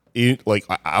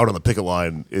 out on the picket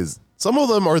line is. Some of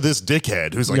them are this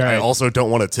dickhead who's like, Right. I also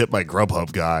don't want to tip my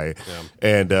Grubhub guy,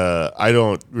 and I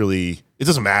don't really. It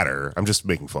doesn't matter. I'm just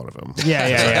making fun of him.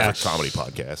 Yeah. It's a comedy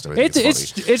podcast. And I think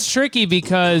it's funny. It's tricky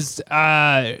because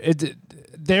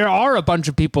there are a bunch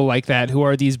of people like that who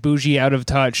are these bougie, out of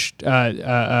touch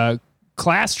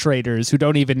class traders who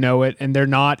don't even know it, and they're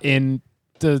not in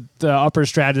the upper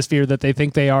stratosphere that they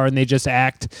think they are, and they just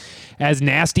act as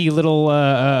nasty little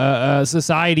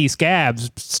society scabs,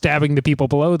 stabbing the people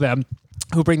below them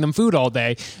who bring them food all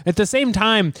day. At the same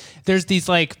time, there's these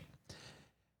like.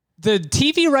 The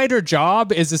TV writer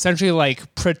job is essentially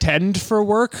like pretend for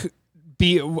work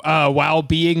while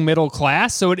being middle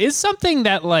class. So it is something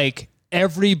that like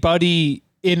everybody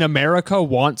in America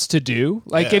wants to do.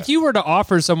 Like if you were to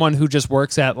offer someone who just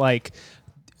works at like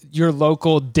your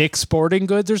local Dick's Sporting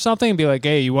Goods or something and be like,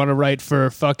 hey, you want to write for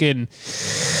fucking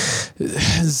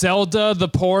Zelda the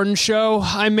porn show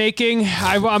I'm making?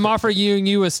 I'm offering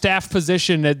you a staff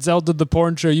position at Zelda the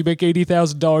porn show. You make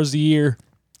 $80,000 a year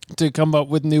to come up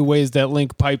with new ways that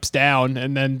Link pipes down,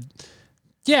 and then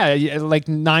like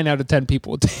 9 out of 10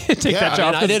 people would take that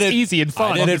job. I did it's it easy and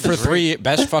fun. I did it for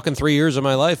 3 years of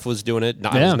my life was doing it.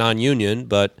 I was non-union,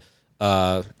 but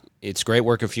it's great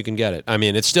work if you can get it. I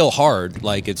mean, it's still hard.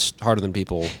 Like it's harder than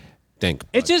people think.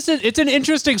 It's just it's an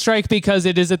interesting strike because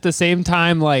it is at the same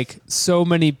time like so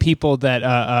many people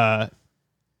that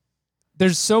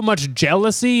there's so much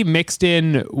jealousy mixed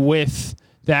in with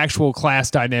the actual class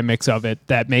dynamics of it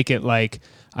that make it like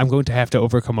I'm going to have to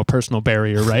overcome a personal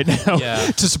barrier right now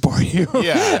to support you.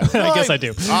 Yeah, I guess I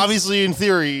do. Obviously, in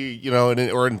theory,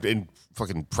 or in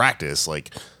fucking practice,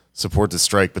 like support the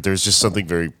strike. But there's just something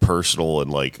very personal and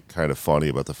like kind of funny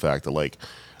about the fact that like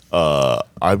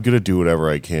I'm gonna do whatever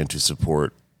I can to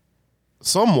support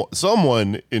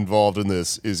someone involved in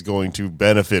this is going to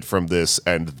benefit from this,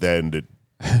 and then to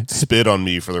spit on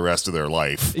me for the rest of their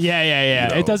life.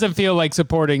 Yeah. It doesn't feel like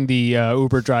supporting the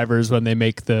Uber drivers when they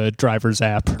make the driver's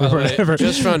app or whatever.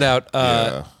 Just found out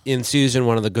in season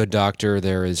 1 of The Good Doctor,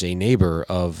 there is a neighbor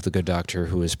of The Good Doctor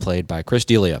who is played by Chris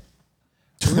D'Elia.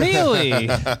 Really?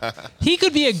 He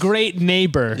could be a great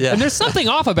neighbor. Yeah. And there's something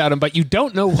off about him, but you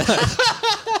don't know what.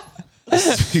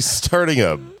 He's starting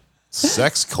a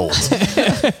sex cult.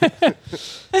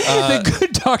 The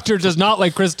Good Doctor does not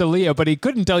like Chris D'Elia, but he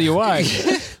couldn't tell you why.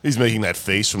 He's making that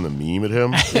face from the meme at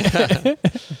him.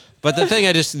 But the thing,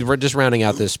 we're just rounding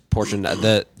out this portion.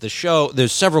 The show,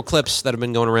 there's several clips that have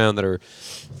been going around that are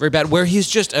very bad. Where he's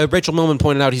just, Rachel Millman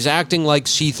pointed out, he's acting like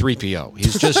C-3PO.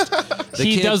 He's just,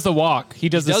 does the walk. He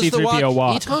does the C-3PO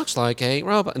walk. He talks like a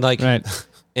robot, like, right.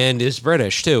 And is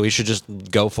British too. He should just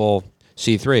go full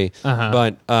C3.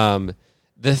 But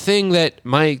the thing that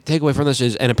my takeaway from this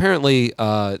is, and apparently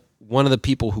one of the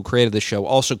people who created the show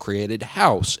also created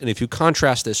House. And if you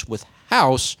contrast this with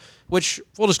House, which,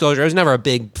 full disclosure, I was never a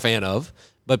big fan of,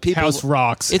 but people... House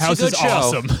rocks. It's House a good is show.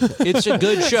 awesome. It's a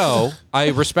good show. I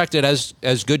respect it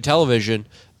as good television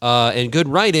and good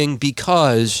writing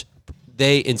because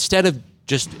they, instead of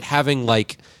just having,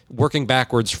 like, working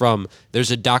backwards from,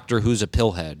 there's a doctor who's a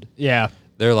pillhead. Yeah.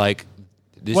 They're like...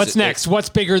 What's next? What's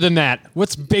bigger than that?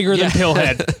 What's bigger than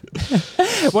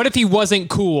Pillhead? What if he wasn't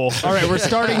cool? All right, we're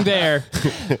starting there.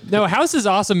 No, House is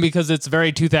awesome because it's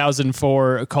very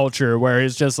 2004 culture where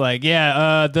it's just like,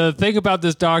 the thing about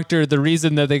this doctor, the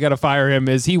reason that they got to fire him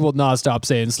is he will not stop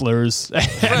saying slurs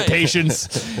at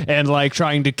patients and like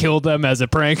trying to kill them as a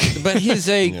prank. But he's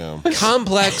a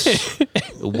complex,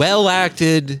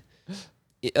 well-acted,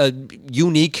 a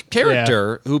unique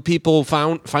character who people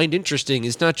find interesting.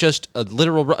 Is not just a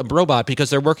literal robot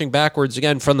because they're working backwards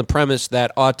again from the premise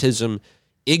that autism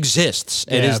exists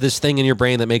and is this thing in your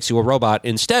brain that makes you a robot,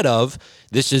 instead of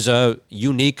this is a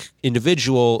unique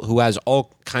individual who has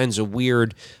all kinds of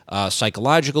weird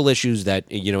psychological issues that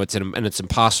it's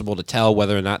impossible to tell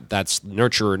whether or not that's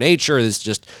nurture or nature. It's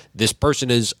just this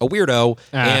person is a weirdo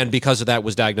and because of that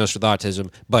was diagnosed with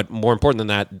autism. But more important than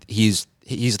that, he's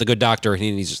the good doctor and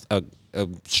he's a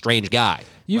strange guy.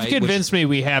 You've convinced me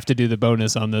we have to do the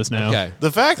bonus on this now. Okay.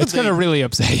 The fact that it's going to really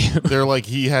upset you. They're like,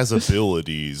 he has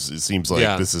abilities. It seems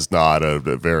like this is not a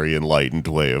very enlightened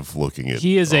way of looking at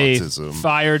He is autism. A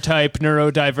fire type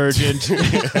neurodivergent.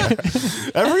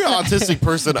 Every autistic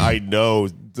person I know,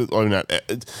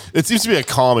 it seems to be a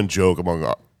common joke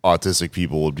among autistic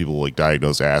people and people like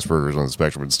diagnose Asperger's on the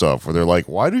spectrum and stuff, where they're like,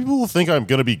 why do people think I'm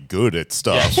gonna be good at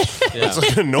stuff? It's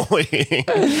like annoying.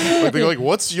 Like they're like,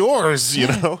 what's yours? You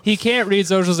know? He can't read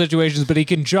social situations, but he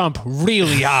can jump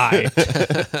really high.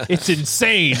 It's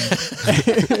insane.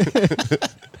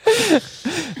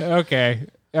 Okay.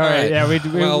 All right. Yeah, we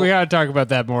got to talk about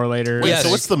that more later. Wait, Yes. so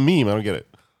what's the meme? I don't get it.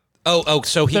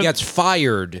 So he gets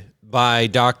fired by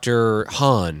Dr.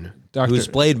 Han, who's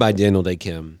played by Daniel Day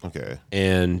Kim. Okay.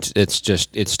 And it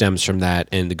stems from that,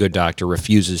 and the good doctor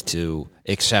refuses to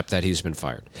accept that he's been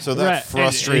fired. So that Right, and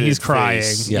frustrated he's crying.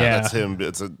 face, Yeah. that's him.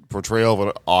 It's a portrayal of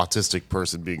an autistic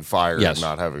person being fired Yes. and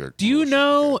not having a. Do you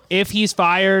know if he's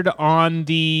fired on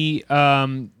the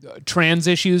trans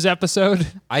issues episode?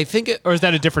 I think it, Or is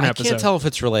that a different episode? I can't tell if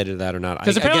it's related to that or not.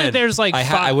 'Cause apparently there's, like,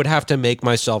 I would have to make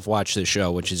myself watch the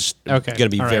show, which is going to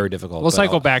be all right. very difficult. We'll but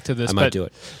cycle I'll- back to this. I might but do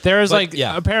it. There's But,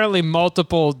 yeah. apparently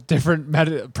multiple different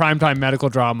primetime medical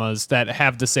dramas that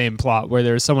have the same plot, where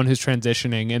there's someone who's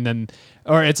transitioning, and then,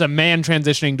 or it's a man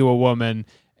transitioning to a woman,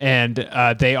 and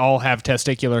they all have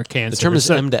testicular cancer. The term is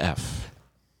So- M to F.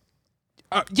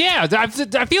 yeah,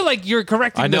 I feel like you're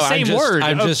correcting I know. the same word.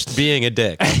 I'm just being a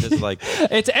dick. I'm just like,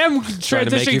 It's M Trying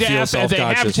to make you transitioning to feel F, and they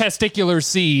have self-conscious. testicular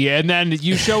C, and then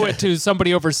you show it to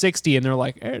somebody over 60, and they're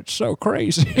like, "It's so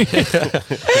crazy."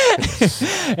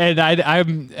 And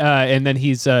and then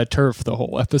he's turf the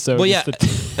whole episode. well, It's yeah,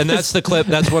 the- and that's the clip.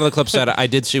 That's one of the clips that I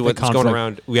did see what's going conflict.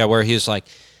 around. Yeah, where he's like,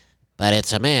 but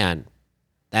it's a man.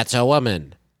 That's a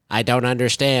woman. I don't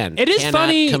understand. It is Cannot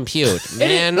funny- compute.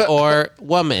 Man or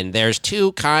woman. There's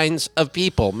two kinds of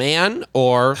people. Man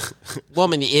or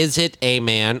woman. Is it a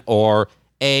man or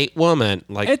a woman?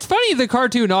 Like, It's funny the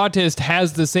cartoon autist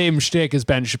has the same shtick as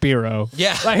Ben Shapiro.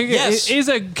 Yeah, Like, yes. it is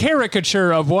a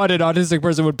caricature of what an autistic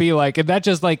person would be like, and that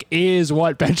just like is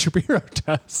what Ben Shapiro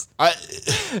does.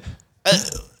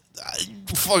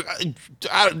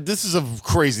 This is a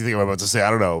crazy thing I'm about to say. I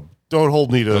don't know. Don't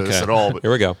hold me to this okay. at all. But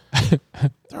Here we go.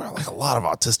 there are like a lot of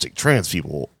autistic trans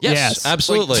people. Yes, Yes.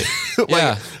 absolutely. Like,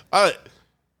 yeah.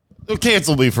 Don't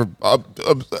cancel me for.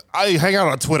 I hang out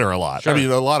on Twitter a lot. Sure. I mean,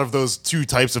 a lot of those two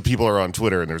types of people are on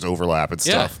Twitter, and there's overlap and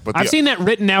Yeah. stuff. But I've seen that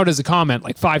written out as a comment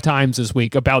like 5 times this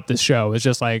week about this show. It's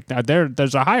just like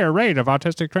there's a higher rate of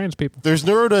autistic trans people. there's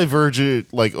neurodivergent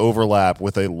like overlap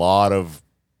with a lot of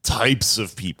types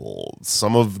of people.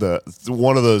 Some of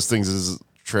one of those things is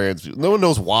trans. No one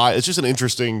knows why. It's just an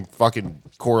interesting fucking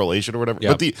correlation or whatever. Yeah.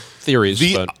 But the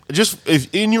Theories, but- just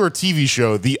if in your TV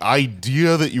show, the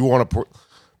idea that you want to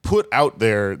put out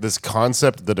there this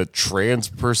concept that a trans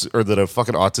person or that a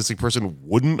fucking autistic person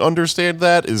wouldn't understand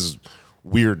that is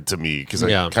weird to me, because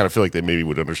Yeah. I kind of feel like they maybe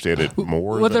would understand it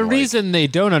more. Well, the than, like- reason they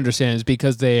don't understand is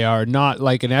because they are not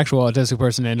like an actual autistic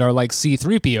person and are like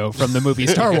C-3PO from the movie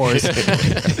Star Wars,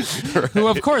 who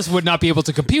of course would not be able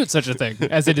to compute such a thing,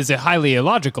 as it is highly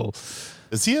illogical.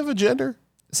 Does he have a gender?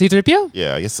 C-3PO?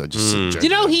 Yeah, I guess I just said gender. You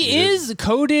know, he is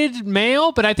coded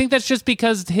male, but I think that's just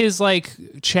because his like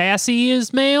chassis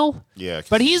is male. Yeah, 'cause-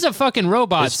 But he's a fucking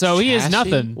robot, Is so he is chassis?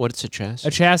 nothing. What's a chassis?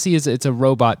 A chassis it's a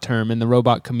robot term. In the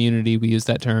robot community, we use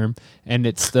that term, and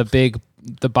it's the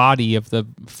body of the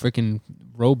freaking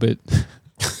robot.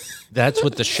 That's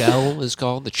what the shell is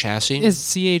called, the chassis?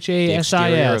 Is The exterior of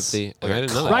CHASIS. the. I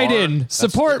didn't know that. Right in,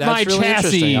 support That's my really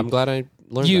interesting. chassis I'm glad I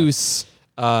learned use.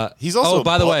 He's also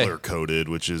by the way- Butler coded,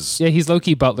 which is Yeah, he's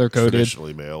low-key Butler coded.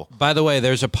 traditionally male. that. By the way,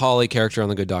 there's a Polly character on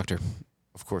The Good Doctor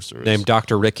Of course there is. named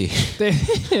Dr. Ricky.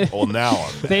 Well, now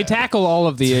I'm They tackle all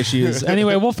of the issues.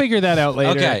 Anyway, we'll figure that out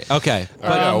later. Okay.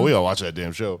 yeah, we all watch that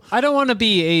damn show. I don't want to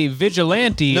be a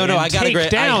vigilante No, and I got a take great- I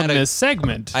down had a- this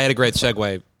segment. I had a great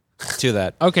segue to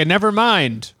that. Okay, never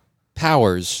mind.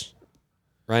 Powers,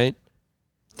 right?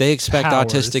 They expect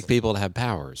Powers. autistic people to have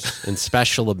powers and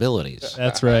special abilities.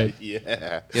 That's right. You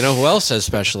know who else has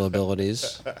special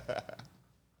abilities?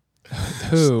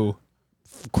 Who?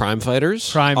 Crime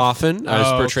fighters. Crime- often as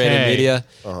portrayed in Okay. media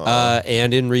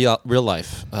and in real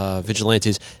life.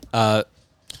 Vigilantes.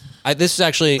 This is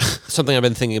actually something I've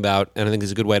been thinking about, and I think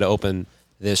is a good way to open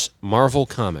this. Marvel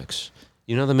Comics.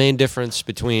 You know the main difference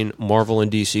between Marvel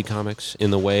and DC Comics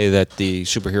in the way that the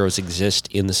superheroes exist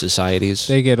in the societies?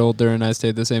 They get older and I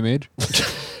stayed the same age.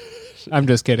 I'm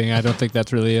just kidding. I don't think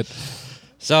that's really it.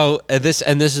 So this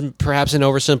is perhaps an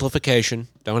oversimplification.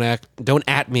 Don't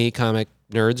at me, comic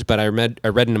nerds. But I read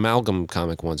an amalgam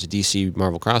comic once, a DC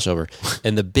Marvel crossover,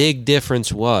 and the big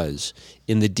difference was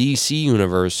in the DC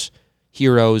universe,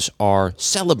 heroes are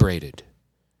celebrated.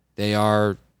 They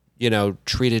are,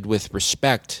 treated with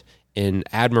respect and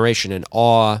admiration and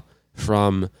awe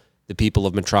from the people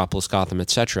of Metropolis, Gotham,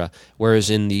 etc. Whereas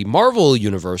in the Marvel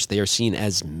universe, they are seen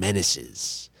as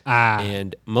menaces.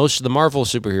 And most of the Marvel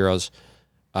superheroes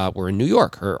were in New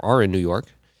York, or are in New York,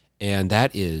 and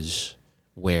that is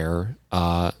where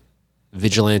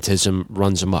vigilantism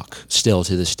runs amok still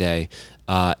to this day.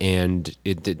 And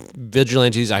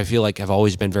vigilantes, I feel like, have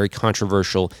always been very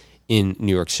controversial in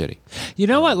New York City. You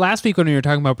know what? Last week when we were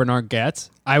talking about Bernard Getz,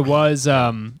 I was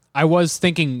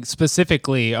thinking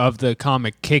specifically of the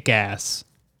comic Kick-Ass.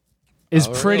 Is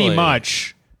pretty really?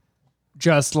 much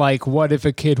just like, what if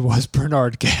a kid was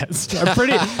Bernard Getz?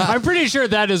 I'm pretty sure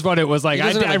that is what it was like. He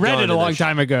doesn't have I a read gun it a in long that show.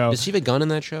 time ago. Does he have a gun in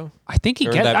that show? I think he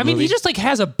Or gets. that I mean, movie? he just like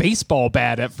has a baseball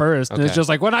bat at first, and it's Okay. just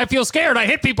like, when I feel scared, I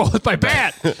hit people with my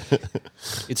bat.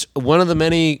 It's one of the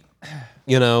many,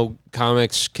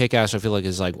 comics. Kick-Ass, I feel like,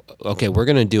 is like, okay, we're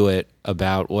going to do it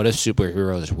about what if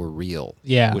superheroes were real.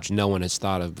 Yeah. Which no one has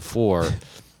thought of before.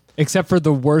 Except for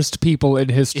the worst people in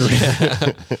history.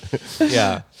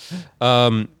 Yeah.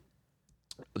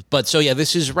 But so, yeah,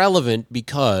 this is relevant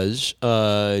because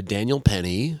Daniel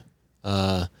Penny,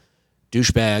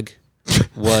 douchebag,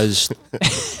 was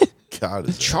God,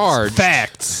 it's charged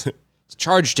Facts.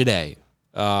 today,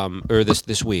 or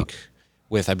this week,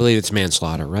 with, I believe it's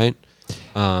manslaughter, right?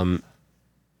 And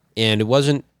it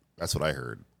wasn't. that's what I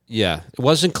heard. Yeah, it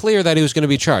wasn't clear that he was going to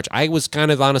be charged. I was kind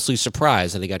of honestly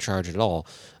surprised that he got charged at all.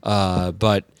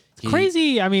 But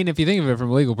Crazy. I mean, if you think of it from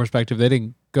a legal perspective, they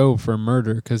didn't go for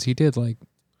murder because he did like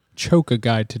choke a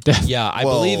guy to death. Yeah, I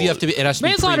Well, believe you have to be. It has to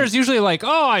Manslaughter be is usually like,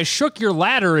 oh, I shook your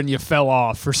ladder and you fell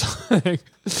off or something.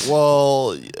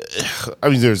 Well, I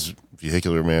mean, there's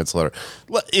vehicular manslaughter.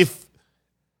 Well, if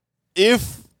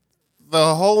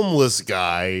the homeless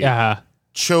guy Yeah.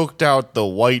 choked out the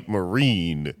white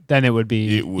Marine, Then it would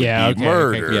be. it would yeah, be okay,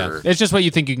 murder. okay. Yeah. It's just what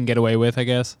you think you can get away with, I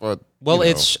guess. But, Well, you know,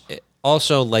 it's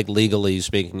also, like, legally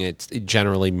speaking, it's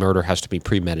generally murder has to be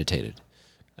premeditated.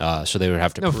 So they would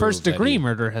have to No, prove first that degree he-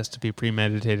 murder has to be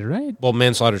premeditated, right? Well,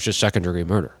 manslaughter is just second degree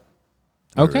murder.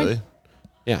 Okay. really?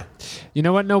 Yeah. You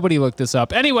know what? Nobody looked this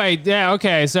up. Anyway, yeah,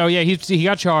 okay. So, yeah, he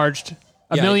got charged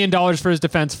 $1 Yeah. million for his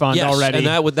defense fund Yes, already.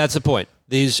 and that's the point.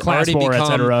 He's Class already war, et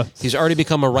cetera. he's already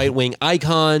become a right wing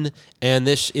icon, and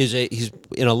he's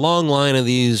in a long line of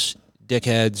these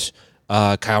dickheads.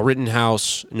 Kyle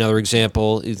Rittenhouse, another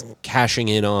example, is cashing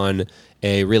in on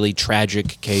a really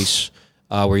tragic case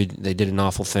where they did an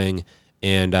awful thing.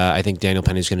 And I think Daniel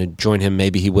Penny's going to join him.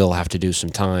 Maybe he will have to do some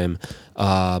time,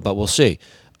 but we'll see.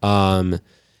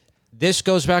 This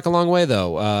goes back a long way,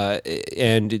 though,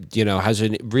 and has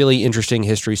a really interesting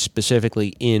history,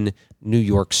 specifically in New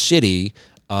York City.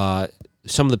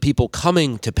 Some of the people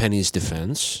coming to Penny's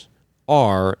defense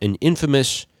are an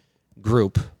infamous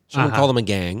group. Some would call them a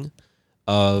gang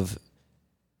of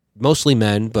mostly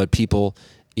men, but people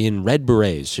in red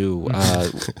berets who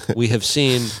we have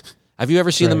seen. Have you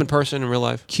ever seen them in person in real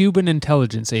life? Cuban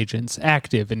intelligence agents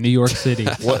active in New York City.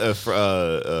 What if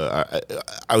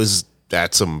I was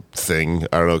at some thing,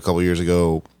 I don't know, a couple years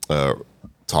ago,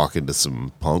 talking to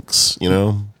some punks,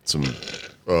 some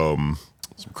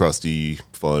crusty,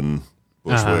 fun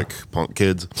Bushwick punk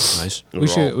kids. Nice.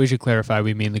 We should clarify.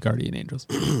 We mean the Guardian Angels.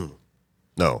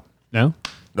 No, No,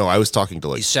 I was talking to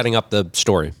like He's setting up the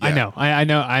story. I know. I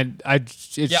know.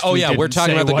 We're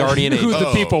talking about the Guardian who Angels.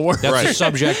 the people were. That's the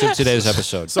subject of today's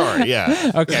episode. sorry,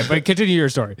 yeah. Okay, but continue your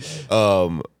story.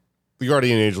 The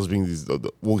Guardian Angels being these,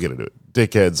 we'll get into it.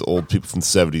 Dickheads, old people from the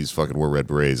 70s fucking wore red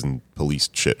berets and police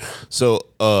shit. So,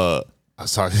 I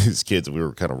was talking to these kids and we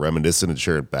were kind of reminiscent and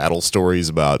sharing battle stories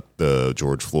about the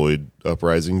George Floyd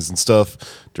uprisings and stuff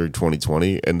during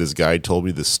 2020. And this guy told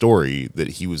me this story that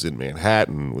he was in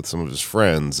Manhattan with some of his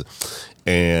friends.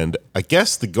 And I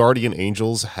guess the Guardian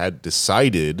Angels had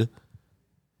decided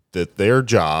that their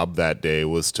job that day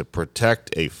was to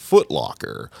protect a Foot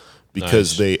Locker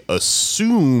because Nice. they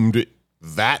assumed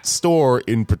that store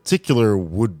in particular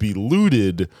would be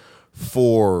looted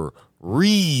for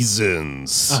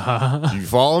reasons. You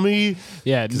follow me?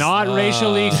 Yeah, not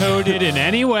racially coded in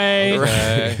any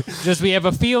way. Just we have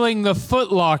a feeling the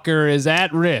Foot Locker is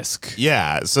at risk.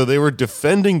 Yeah, so they were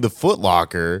defending the Foot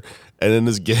Locker, and then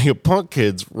this gang of punk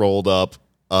kids rolled up,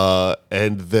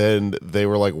 and then they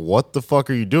were like, "What the fuck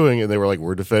are you doing?" And they were like,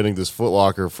 "We're defending this Foot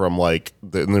Locker from and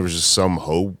there was just some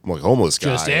homeless guy.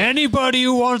 Just anybody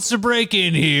who wants to break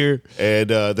in here. And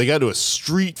they got into a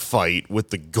street fight with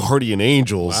the Guardian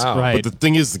Angels. Wow. Right. But the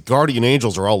thing is, the Guardian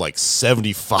Angels are all like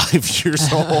 75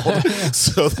 years old.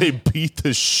 So they beat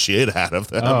the shit out of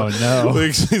them. Oh, no.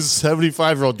 Like, these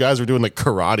 75-year-old guys were doing like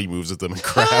karate moves at them and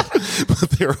crap. But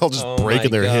they were all just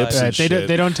breaking their God. hips Right, and shit.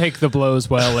 they don't take the blows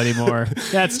well anymore.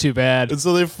 That's too bad. And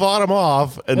so they fought him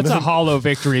off. And That's then, a hollow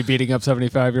victory beating up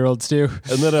 75-year-olds too.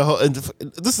 and then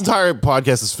this entire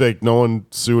podcast is fake. No one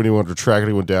sue anyone or track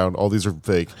anyone down. All these are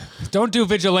fake. Don't do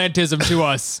vigilantism to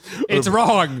us. It's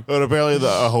wrong. But apparently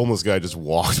a homeless guy just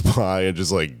walked by and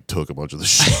just like took a bunch of the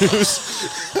shoes.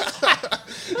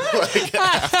 Like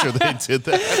after they did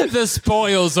that. The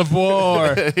spoils of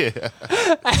war.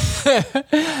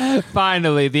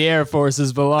 Finally, the Air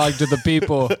Forces belong to the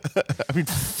people. I mean,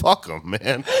 fuck them,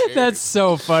 man. That's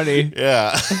so funny.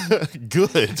 Yeah.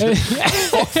 Good.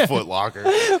 Fuck Foot Locker.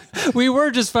 We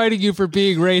were just fighting you for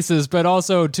being racist, but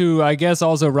also to, I guess,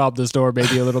 also rob the store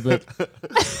maybe a little bit. No,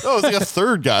 it was like a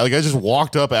third guy. Like I just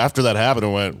walked up after that happened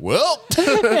and went, well,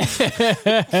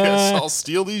 guess I'll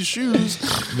steal these shoes.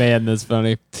 Man, that's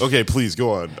funny. Okay, please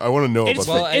go on. I want to know about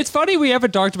that. It's funny we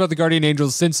haven't talked about the Guardian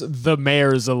Angels since the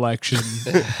mayor's election.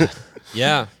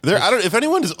 Yeah. I don't. If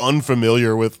anyone is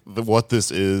unfamiliar with what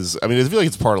this is, I mean, I feel like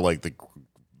it's part of like the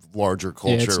larger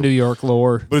culture. Yeah, it's New York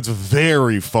lore. But it's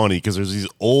very funny because there's these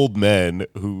old men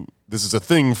who this is a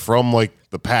thing from like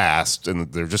the past,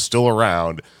 and they're just still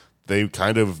around. They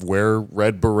kind of wear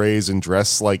red berets and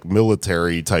dress like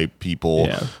military type people,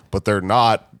 but they're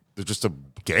not. They're just a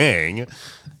gang,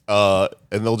 and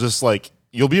they'll just like.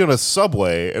 You'll be on a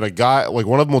subway, and a guy, like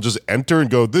one of them will just enter and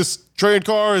go, "This train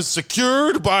car is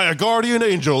secured by a guardian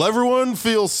angel. Everyone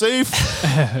feel safe."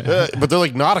 But they're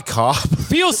like not a cop.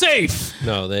 Feel safe.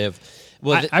 No, they have.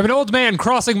 Well, I'm an old man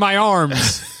crossing my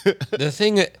arms. the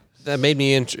thing that made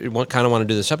me kind of want to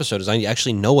do this episode is I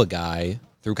actually know a guy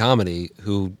through comedy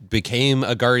who became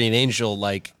a guardian angel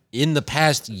like in the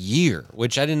past year,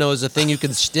 which I didn't know is a thing you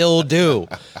can still do.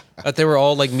 But they were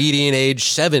all like median age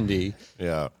 70.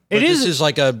 Yeah. But This is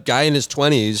like a guy in his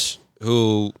 20s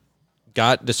who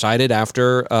got decided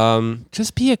after.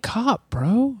 Just be a cop,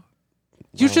 bro.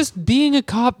 You're just being a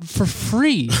cop for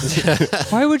free.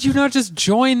 Why would you not just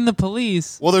join the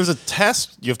police? Well, there's a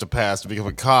test you have to pass to become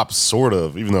a cop, sort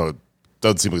of, even though it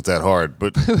doesn't seem like it's that hard.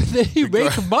 But You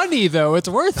make money, though. It's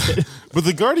worth it. but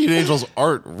the guardian angels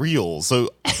aren't real, so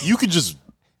you could just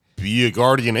be a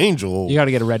guardian angel. You got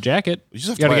to get a red jacket. You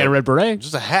just have got to buy get a red beret.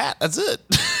 Just a hat. That's it.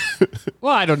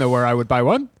 Well, I don't know where I would buy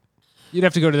one. You'd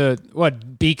have to go to the,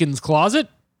 Beacon's Closet?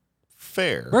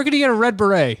 Fair. Where could you get a red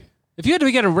beret? If you had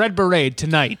to get a red beret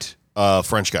tonight.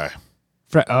 French guy.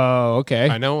 Oh, okay.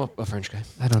 I know a French guy.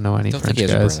 I don't know any Don't French think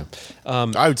he has guys. a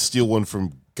brother. I would steal one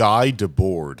from Guy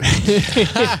Debord.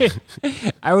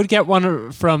 I would get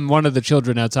one from one of the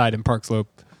children outside in Park Slope.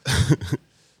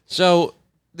 So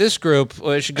this group,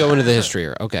 well, I should go into the history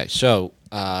here. Okay, so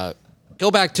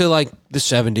go back to like the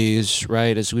 70s,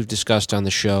 right? As we've discussed on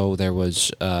the show, there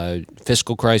was a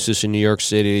fiscal crisis in New York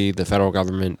City. The federal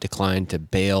government declined to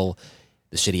bail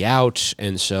the city out,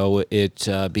 and so it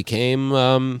became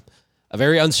a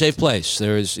very unsafe place.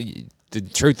 The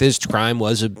truth is, crime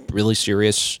was a really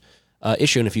serious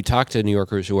issue, and if you talk to New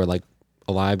Yorkers who are like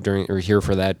alive during or here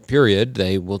for that period,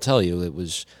 they will tell you it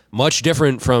was much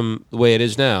different from the way it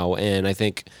is now. And I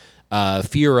think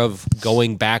fear of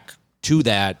going back to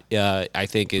that, I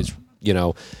think, is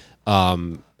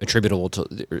attributable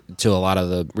to a lot of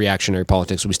the reactionary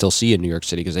politics we still see in New York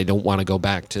City because they don't want to go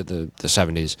back to the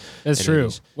 70s. That's true.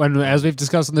 80s. When, as we've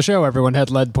discussed on the show, everyone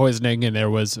had lead poisoning and there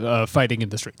was fighting in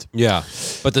the streets. Yeah,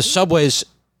 but the subways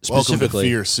Welcome to specifically.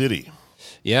 Fear City.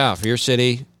 Yeah, Fear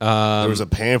City. There was a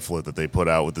pamphlet that they put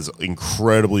out with this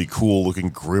incredibly cool looking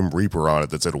Grim Reaper on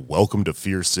it that said, "Welcome to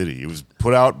Fear City." It was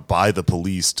put out by the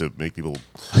police to make people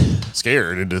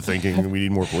scared into thinking we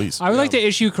need more police. I would like to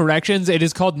issue corrections. It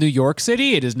is called New York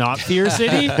City. It is not Fear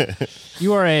City.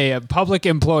 You are a public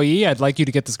employee. I'd like you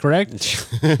to get this correct.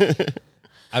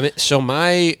 I mean, so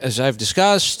as I've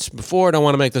discussed before, I don't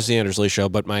want to make this the Anders Lee show,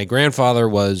 but my grandfather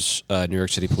was a New York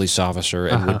City police officer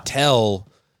and would tell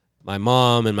my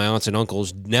mom and my aunts and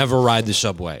uncles never ride the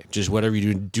subway. Just whatever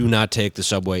you do not take the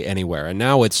subway anywhere. And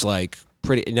now it's like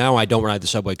now I don't ride the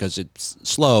subway because it's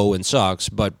slow and sucks,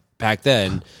 but back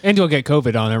then. And you'll get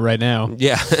COVID on it right now.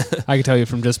 Yeah. I can tell you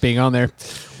from just being on there.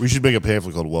 We should make a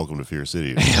pamphlet called "Welcome to Fear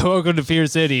City." Welcome to Fear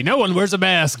City. No one wears a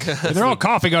mask. And they're all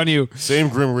coughing on you. Same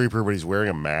Grim Reaper, but he's wearing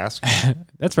a mask.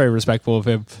 That's very respectful of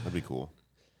him. That'd be cool.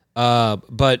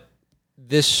 But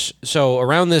so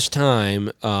around this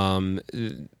time,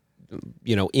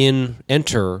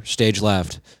 enter stage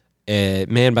left a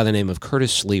man by the name of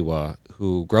Curtis Sliwa,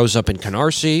 who grows up in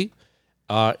Canarsie,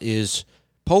 is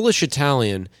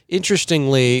Polish-Italian.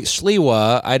 Interestingly,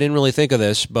 Sliwa, I didn't really think of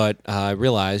this, but I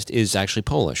realized is actually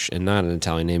Polish and not an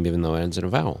Italian name, even though it ends in a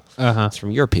vowel. It's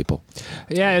from your people.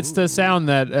 Yeah, it's the sound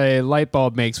that a light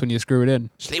bulb makes when you screw it in.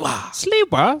 Sliwa.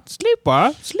 Sleepa,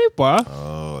 sleepa, sleepa.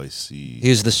 Oh, I see.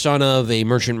 He's the son of a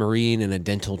merchant marine and a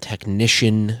dental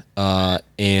technician,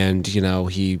 and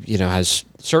he has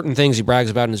certain things he brags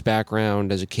about in his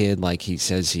background as a kid. Like he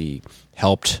says he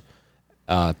helped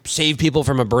save people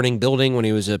from a burning building when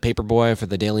he was a paper boy for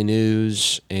the Daily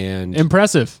News, and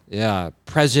Impressive.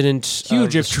 president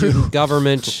Huge of if the student true.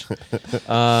 government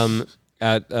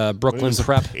at Brooklyn He was a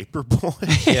Prep. paper boy.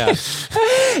 Yeah.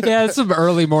 Yeah, it's some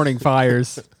early morning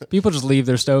fires. People just leave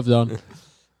their stoves on.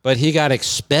 But he got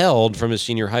expelled from his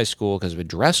senior high school because of a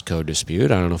dress code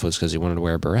dispute. I don't know if it was because he wanted to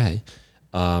wear a beret.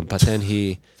 But then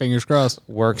he Fingers crossed.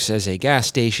 works as a gas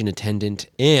station attendant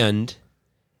and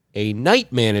a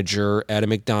night manager at a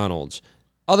McDonald's.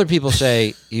 Other people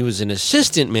say he was an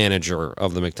assistant manager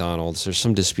of the McDonald's. There's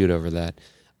some dispute over that.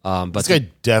 But This guy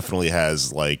definitely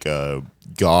has like a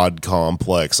God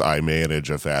complex. I manage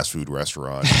a fast food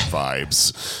restaurant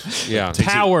vibes. yeah,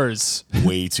 Powers.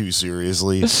 Way too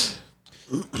seriously.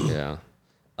 yeah.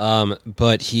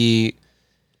 But he,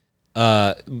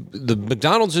 the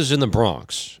McDonald's is in the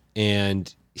Bronx,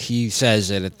 and he says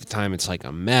that at the time it's like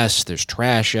a mess. There's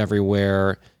trash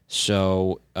everywhere.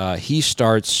 So he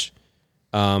starts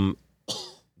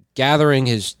gathering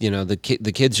his,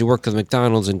 the kids who work at the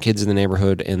McDonald's and kids in the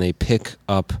neighborhood, and they pick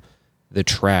up the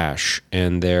trash.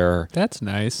 And That's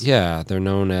nice. they're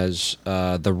known as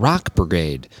the Rock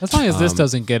Brigade. As long as this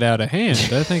doesn't get out of hand,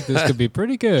 I think this could be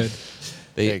pretty good.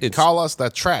 Hey, call us the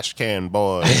trash can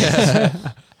boy.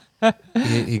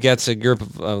 He gets a group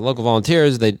of local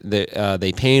volunteers.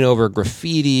 They paint over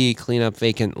graffiti, clean up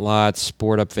vacant lots,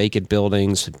 board up vacant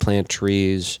buildings, plant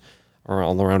trees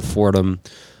all around Fordham.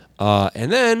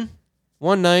 And then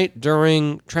one night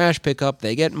during trash pickup,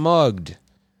 they get mugged,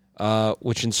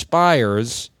 which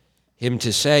inspires him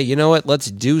to say, "You know what? Let's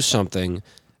do something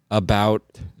about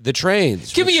the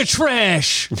trains." Give me your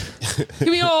trash. Give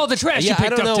me all the trash you Yeah, I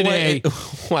picked don't know up today.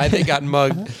 why they got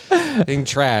mugged in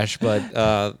trash, but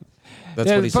that's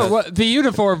Yeah, what he said. the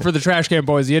uniform for the trash can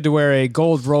boys, you had to wear a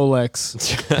gold Rolex.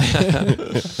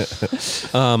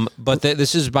 But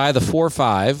this is by the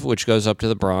 4-5, which goes up to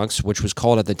the Bronx, which was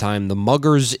called at the time the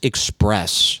Muggers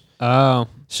Express. Oh,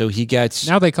 So he gets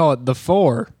now they call it the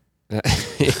 4,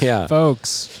 yeah,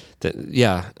 folks.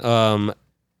 yeah.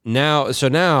 Now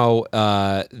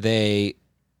they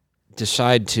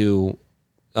decide to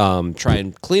try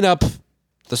and clean up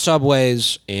the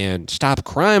subways and stop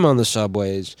crime on the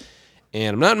subways.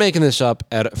 And I'm not making this up.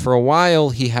 For a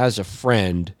while, he has a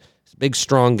friend, a big,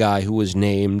 strong guy who was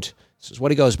named, this is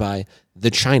what he goes by,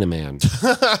 the Chinaman.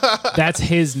 That's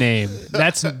his name.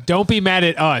 Don't be mad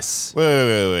at us.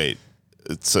 Wait.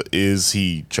 Is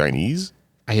he Chinese?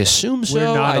 I assume so. We're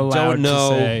not I allowed don't know.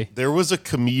 to say. There was a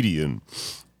comedian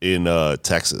in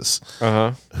Texas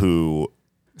Uh-huh. who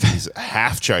he's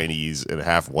half Chinese and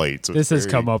half white. So This has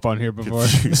very come up on here before.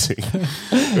 confusing.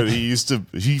 But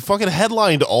he fucking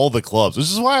headlined all the clubs, which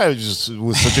is why I just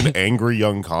was such an angry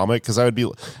young comic, because I would be,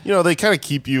 they kind of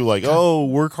keep you like, oh,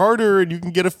 work harder and you can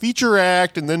get a feature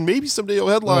act and then maybe someday you'll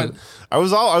headline. I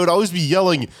would always be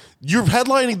yelling, you're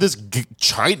headlining this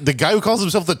the guy who calls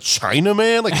himself the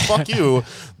Chinaman? Like, fuck you.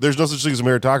 There's no such thing as a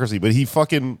meritocracy. But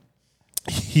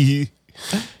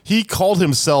he called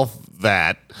himself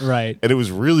that. Right. And it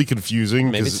was really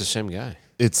confusing. Maybe 'cause it's the same guy.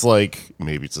 it's like,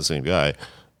 maybe it's the same guy.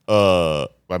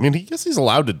 I mean, I guess he's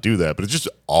allowed to do that, but it's just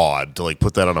odd to like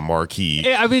put that on a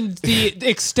marquee. I mean, the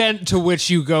extent to which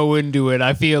you go into it,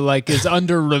 I feel like, is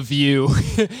under review.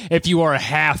 If you are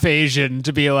half Asian,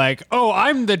 to be like, oh,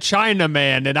 I'm the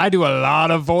Chinaman and I do a lot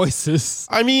of voices.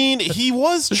 I mean, he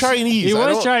was Chinese. He I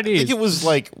was don't Chinese. think it was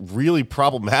like really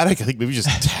problematic. I think maybe just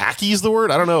tacky is the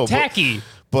word. I don't know. Tacky.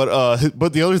 But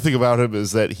the other thing about him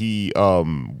is that he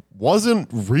wasn't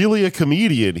really a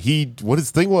comedian. What his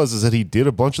thing was is that he did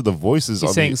a bunch of the voices. He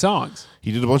sang songs.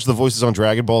 He did a bunch of the voices on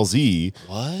Dragon Ball Z.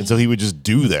 What? And so he would just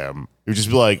do them. He would just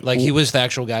be like He was the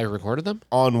actual guy who recorded them?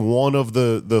 on one of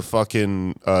the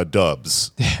fucking dubs,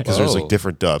 because there's like Oh.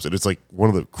 different dubs, and it's like one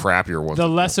of the crappier ones. The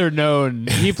lesser known.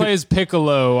 He plays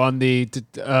Piccolo on the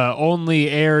only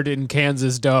aired in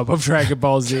Kansas dub of Dragon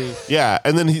Ball Z. Yeah,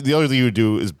 and then the other thing he would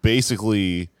do is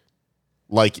basically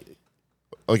like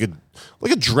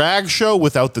a drag show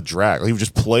without the drag. Like, he would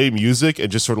just play music and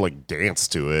just sort of like dance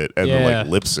to it and then Yeah. like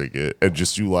lip sync it and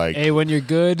just do like Hey, when you're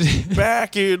good.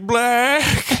 Back in Black.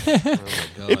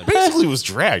 It basically was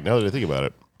drag. Now that I think about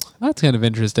it. That's kind of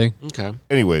interesting. Okay.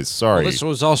 Anyways, sorry. Well, this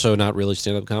was also not really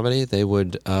stand-up comedy. They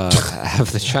would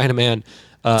have the Chinaman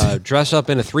dress up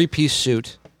in a 3-piece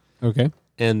suit, Okay.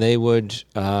 and they would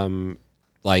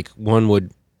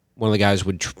one of the guys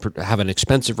would have an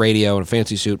expensive radio and a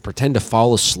fancy suit, pretend to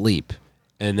fall asleep,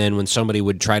 and then when somebody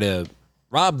would try to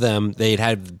rob them, they'd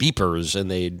have beepers and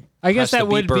they'd I guess press that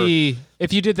the would beeper. be,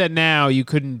 if you did that now, you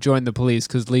couldn't join the police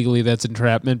because legally that's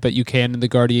entrapment, but you can in the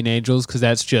Guardian Angels because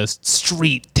that's just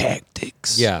street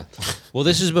tactics. Yeah. Well,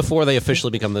 this is before they officially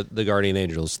become the Guardian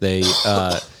Angels. They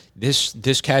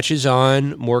this catches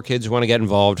on. More kids want to get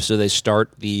involved, so they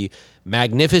start the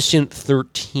Magnificent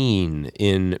 13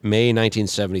 in May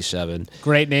 1977.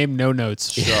 Great name, no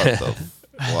notes. Shut the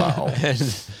wow.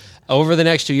 And over the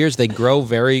next 2 years, they grow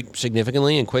very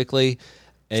significantly and quickly.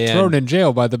 And Thrown in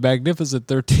jail by the Magnificent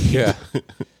 13. yeah.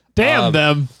 Damn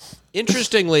them.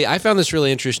 Interestingly, I found this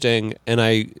really interesting, and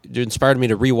it inspired me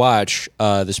to rewatch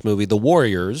this movie, The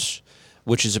Warriors,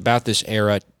 which is about this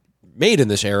era, made in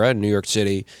this era in New York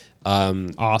City.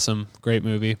 Awesome. Great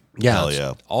movie. Yeah, Hell it's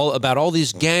yeah. all about all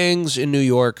these gangs in New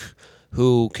York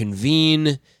who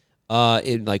convene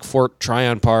in like Fort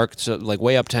Tryon Park, so like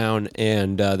way uptown,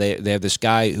 and they have this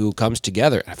guy who comes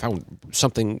together. I found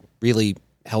something really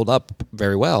held up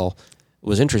very well. It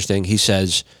was interesting. He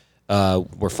says,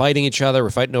 we're fighting each other. We're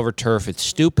fighting over turf. It's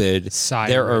stupid.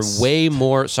 There are Cyrus. way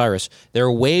more Cyrus. There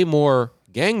are way more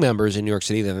gang members in New York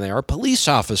City than there are police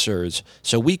officers.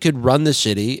 So we could run the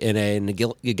city in an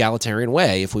egalitarian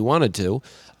way if we wanted to.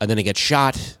 And then it gets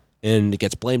shot and it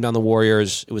gets blamed on the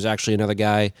Warriors. It was actually another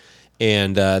guy.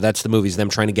 And that's the movie's them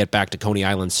trying to get back to Coney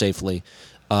Island safely.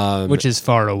 Which is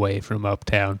far away from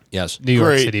uptown. Yes. New York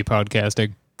Great. City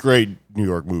podcasting. Great New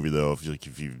York movie though. If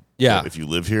you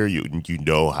live here, you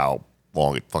know how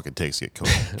long it fucking takes to get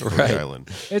Coney Right. Island.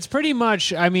 It's pretty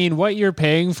much, I mean, what you're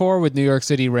paying for with New York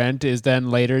City rent is then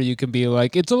later you can be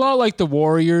like, it's a lot like the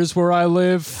Warriors where I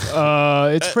live.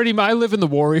 It's pretty, I live in the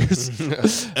Warriors.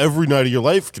 Every night of your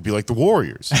life could be like the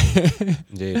Warriors.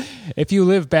 Indeed. If you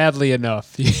live badly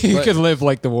enough, you Right. can live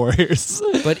like the Warriors.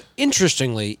 But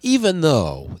interestingly, even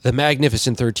though the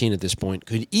Magnificent 13 at this point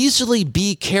could easily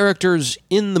be characters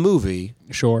in the movie,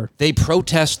 Sure. they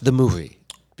protest the movie.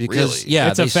 Because, Really? yeah,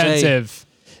 It's they say- offensive.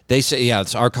 They say, yeah,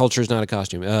 it's our culture is not a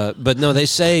costume. But no, they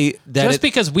say that Just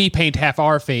because we paint half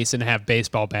our face and have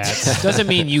baseball bats doesn't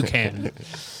mean you can.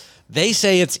 they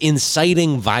say it's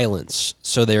inciting violence.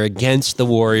 So they're against the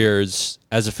Warriors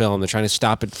as a film. They're trying to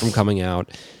stop it from coming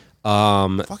out.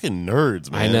 Fucking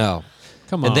nerds, man. I know.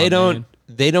 Come on. And man.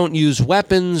 they don't use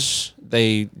weapons.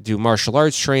 They do martial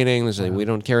arts training. They say we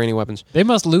don't carry any weapons. They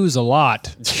must lose a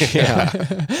lot. Yeah.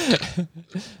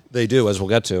 They do, as we'll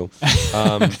get to.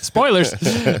 Spoilers.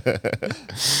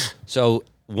 So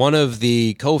one of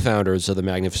the co-founders of the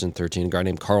Magnificent 13, a guy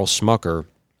named Carl Smucker,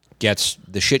 gets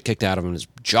the shit kicked out of him. His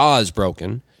jaw is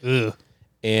broken. Ugh.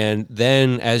 And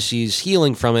then as he's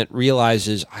healing from it,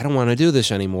 realizes, I don't want to do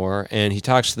this anymore. And he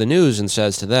talks to the news and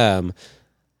says to them,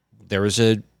 there was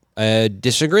a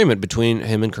disagreement between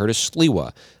him and Curtis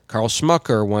Sliwa. Carl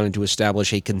Smucker wanted to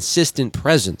establish a consistent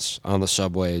presence on the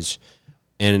subways.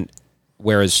 And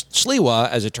whereas Sliwa,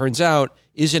 as it turns out,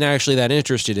 isn't actually that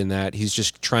interested in that. He's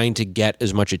just trying to get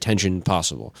as much attention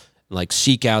possible. Like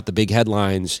seek out the big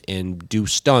headlines and do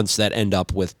stunts that end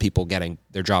up with people getting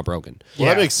their jaw broken. Well,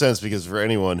 Yeah. that makes sense because for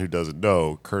anyone who doesn't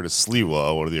know, Curtis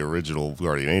Sliwa, one of the original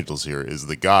Guardian Angels here, is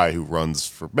the guy who runs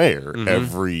for mayor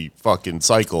every fucking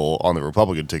cycle on the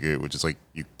Republican ticket, which is like,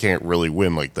 you can't really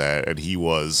win like that. And he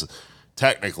was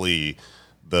technically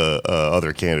the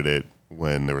other candidate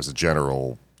when there was a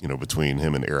general, between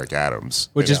him and Eric Adams.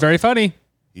 Which And is very funny.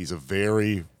 He's a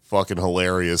very fucking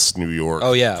hilarious New York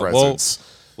Oh, yeah. presence.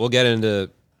 We'll get into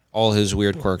all his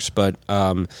weird quirks, but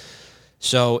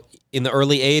so in the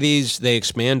early 80s, they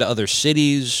expand to other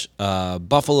cities,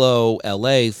 Buffalo,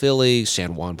 LA, Philly,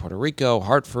 San Juan, Puerto Rico,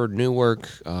 Hartford, Newark.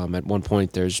 At one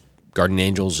point, there's Guardian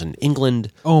Angels in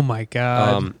England. Oh my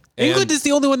God. England and- is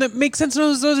the only one that makes sense.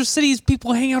 Those other cities,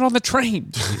 people hang out on the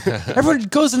train. Everyone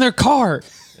goes in their car.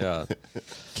 Yeah.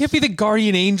 Can't be the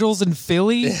Guardian Angels in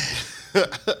Philly.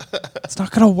 It's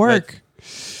not going to work.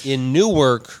 In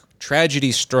Newark,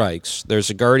 tragedy strikes. There's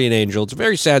a guardian angel. It's a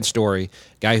very sad story.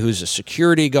 Guy who's a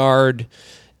security guard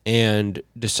and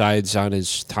decides on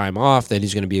his time off that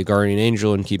he's going to be a guardian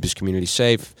angel and keep his community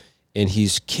safe. And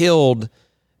he's killed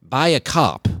by a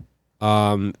cop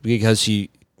because he,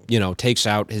 takes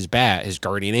out his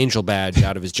guardian angel badge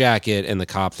out of his jacket, and the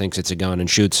cop thinks it's a gun and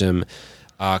shoots him.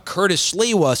 Curtis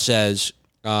Sliwa says,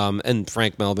 and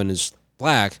Frank Melvin is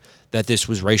black, that this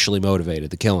was racially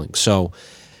motivated, the killing. So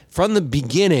from the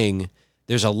beginning,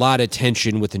 there's a lot of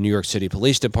tension with the New York City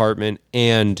Police Department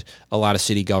and a lot of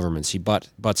city governments. He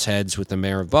butts heads with the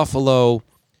mayor of Buffalo.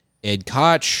 Ed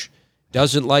Koch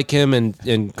doesn't like him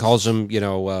and calls him,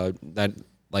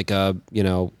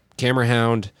 camera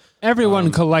hound.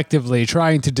 Everyone collectively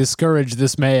trying to discourage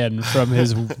this man from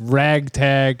his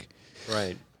ragtag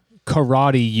Right.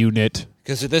 karate unit.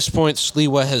 Because at this point,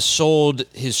 Sliwa has sold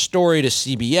his story to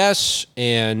CBS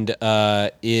and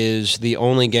is the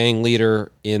only gang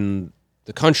leader in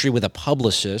the country with a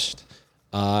publicist.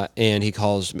 And he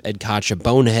calls Ed Koch a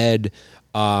bonehead.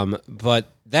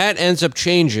 But that ends up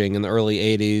changing in the early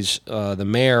 80s. The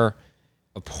mayor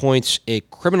appoints a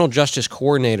criminal justice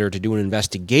coordinator to do an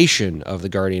investigation of the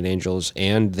Guardian Angels,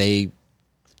 and they,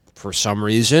 for some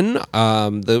reason,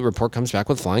 the report comes back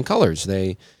with flying colors.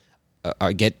 They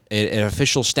get an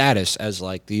official status as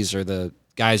like, these are the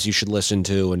guys you should listen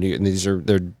to, and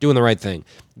they're doing the right thing.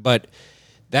 But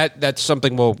that's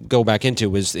something we'll go back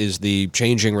into is the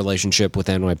changing relationship with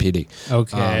NYPD.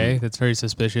 Okay, that's very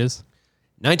suspicious.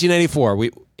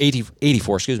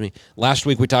 1984, excuse me. Last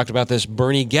week we talked about this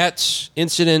Bernie Goetz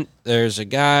incident. There's a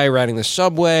guy riding the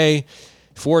subway.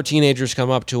 4 teenagers come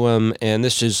up to him, and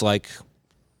this is like,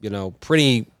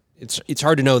 pretty. It's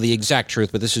hard to know the exact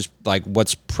truth, but this is like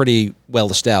what's pretty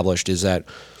well established is that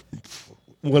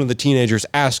one of the teenagers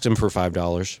asks him for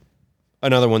 $5.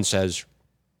 Another one says,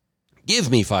 "Give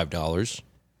me $5."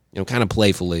 Kind of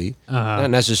playfully,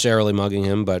 not necessarily mugging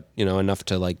him, but enough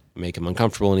to like make him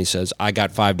uncomfortable. And he says, "I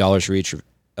got $5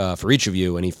 for each of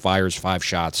you," and he fires 5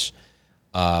 shots,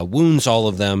 wounds all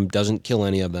of them, doesn't kill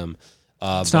any of them.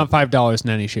 It's not $5 in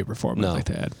any shape or form. No. I'd like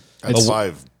to add. That's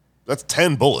 5. That's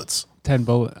 10 bullets. 10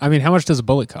 bullet. I mean, how much does a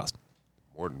bullet cost?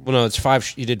 More than, Well, no, it's 5.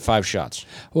 He did 5 shots.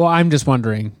 Well, I'm just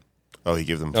wondering he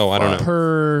gave them. Oh, I don't know.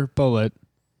 per bullet.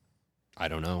 I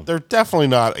don't know. They're definitely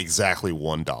not exactly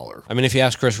 $1. I mean, if you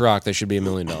ask Chris Rock, they should be $1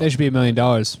 million. They should be $1 million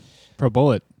per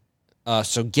bullet.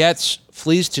 So Goetz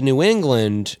flees to New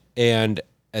England, and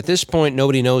at this point,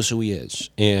 nobody knows who he is.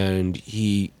 And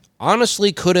he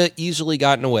honestly could have easily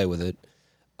gotten away with it.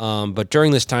 But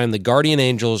during this time, the Guardian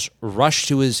Angels rush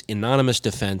to his anonymous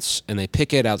defense, and they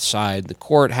picket outside the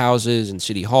courthouses and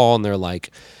City Hall, and they're like,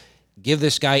 "Give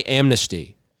this guy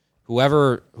amnesty.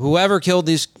 Whoever killed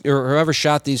these or whoever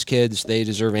shot these kids, they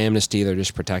deserve amnesty. They're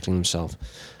just protecting themselves."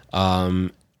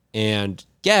 And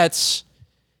Goetz,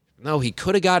 no, he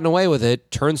could have gotten away with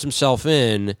it, turns himself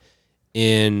in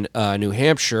New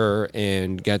Hampshire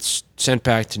and gets sent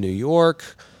back to New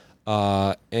York.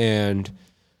 And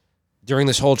during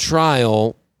this whole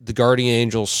trial, the Guardian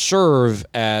Angels serve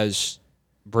as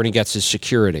Bernie Goetz's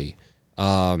security.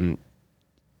 And,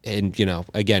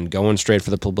 again, going straight for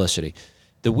the publicity.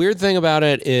 The weird thing about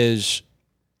it is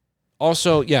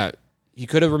also, he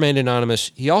could have remained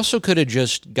anonymous. He also could have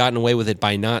just gotten away with it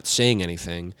by not saying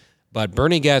anything. But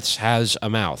Bernie Goetz has a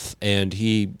mouth, and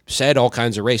he said all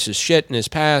kinds of racist shit in his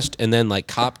past and then, like,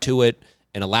 copped to it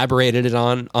and elaborated it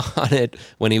on it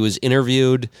when he was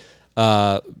interviewed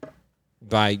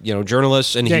by,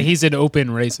 journalists. And he's an open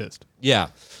racist. Yeah.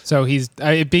 So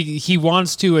he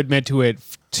wants to admit to it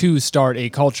to start a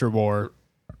culture war.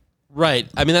 Right.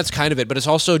 I mean, that's kind of it. But it's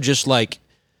also just like,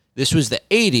 this was the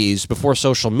 80s before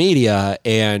social media.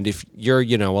 And if you're, a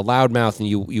loudmouth and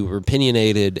you were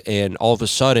opinionated and all of a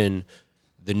sudden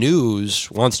the news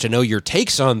wants to know your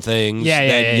takes on things,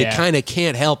 you kind of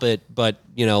can't help it but,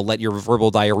 let your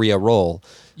verbal diarrhea roll.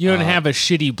 You don't have a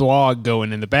shitty blog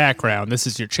going in the background. This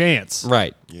is your chance.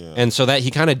 Right. Yeah. And so that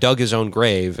he kind of dug his own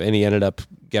grave, and he ended up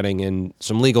getting in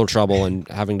some legal trouble and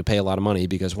having to pay a lot of money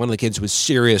because one of the kids was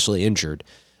seriously injured.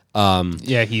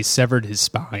 He severed his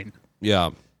spine.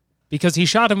 Yeah. Because he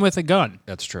shot him with a gun.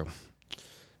 That's true.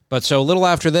 But so a little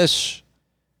after this,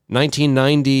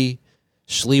 1990,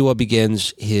 Sliwa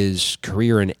begins his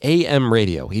career in AM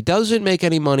radio. He doesn't make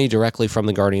any money directly from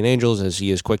the Guardian Angels, as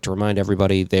he is quick to remind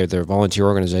everybody they're a volunteer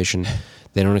organization.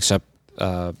 They don't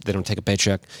they don't take a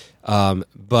paycheck.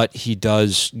 But he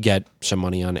does get some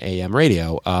money on AM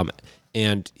radio.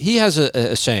 And he has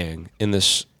a saying in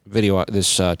this video,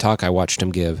 this talk I watched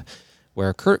him give,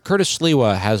 where Curtis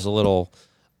Sliwa has a little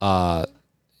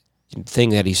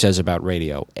thing that he says about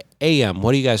radio. AM,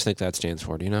 what do you guys think that stands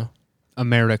for? Do you know?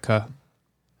 America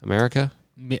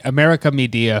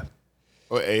Media.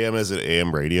 Oh, AM as an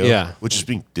AM radio? Yeah. Which is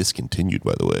being discontinued,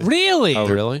 by the way. Really? Oh,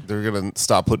 really? They're going to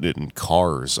stop putting it in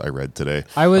cars, I read today.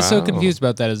 I was so confused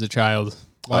about that as a child.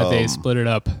 Why they split it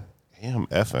up. AM,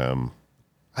 FM.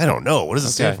 I don't know. What does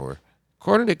it stand for?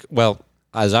 According to,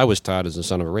 as I was taught as the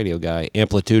son of a radio guy,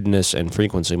 amplitudinous and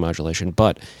frequency modulation.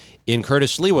 But in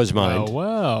Curtis Sliwa's mind,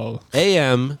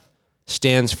 AM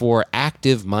stands for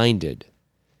active-minded.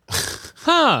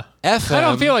 Huh. FM, I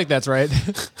don't feel like that's right.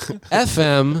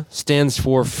 FM stands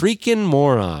for freaking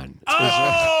moron.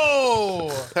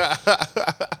 Oh!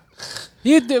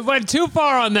 You went too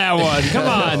far on that one. Come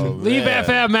on. Leave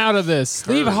FM out of this.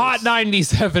 Curtis. Leave Hot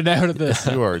 97 out of this.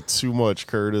 You are too much,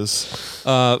 Curtis.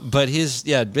 But his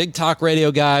big talk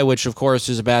radio guy, which of course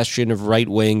is a bastion of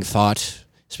right-wing thought,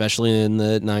 especially in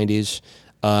the 90s.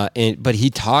 But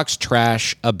he talks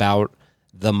trash about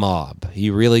the mob. He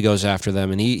really goes after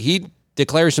them, and he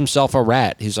declares himself a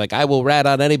rat. He's like, I will rat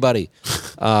on anybody.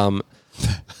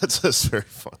 That's very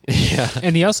funny. Yeah.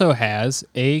 And he also has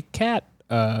a cat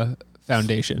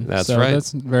foundation. That's so right.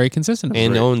 That's very consistent.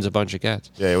 And owns a bunch of cats.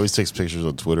 Yeah, he always takes pictures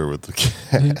on Twitter with the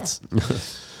cats.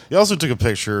 He also took a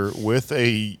picture with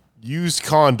a used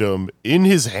condom in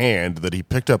his hand that he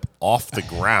picked up off the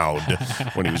ground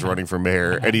when he was running for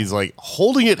mayor, and he's like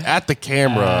holding it at the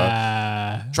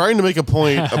camera, trying to make a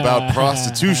point about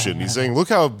prostitution. He's saying, look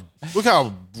how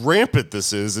rampant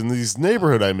this is in this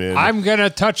neighborhood I'm in. I'm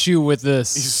gonna touch you with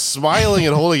this. He's smiling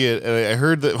and holding it, and I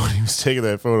heard that when he was taking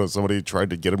that photo, somebody tried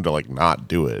to get him to like not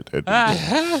do it.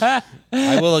 I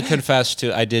will confess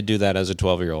to I did do that as a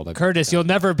 12-year-old. Curtis, you'll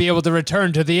never be able to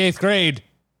return to the 8th grade.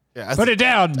 Yeah, Put it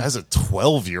down. As a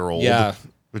 12-year-old. Yeah.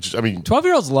 Which, I mean,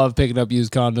 12-year-olds love picking up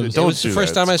used condoms. It was the do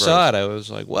first that. time I It's saw it. I was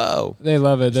like, whoa. They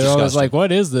love it. They're always disgusting. like,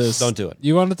 what is this? Don't do it.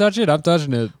 You want to touch it? I'm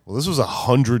touching it. well, this was a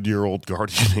 100-year-old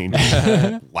guardian angel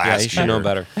last Yeah, you should year. know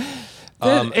better.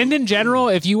 And in general,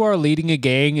 if you are leading a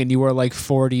gang and you are like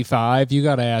 45, you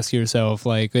got to ask yourself,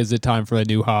 like, is it time for a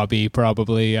new hobby?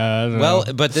 Probably. I don't Well,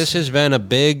 know. but this has been a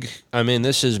big. I mean,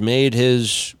 this has made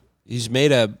he's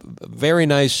made a very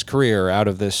nice career out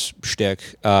of this shtick.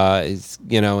 And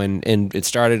it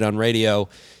started on radio.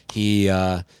 He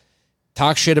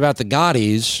talks shit about the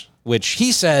Gaudis, which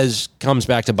he says comes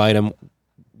back to bite him.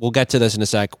 We'll get to this in a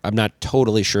sec. I'm not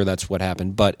totally sure that's what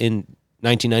happened, but in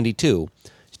 1992,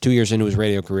 2 years into his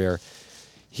radio career,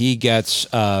 he gets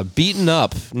beaten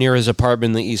up near his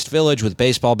apartment in the East Village with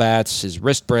baseball bats. His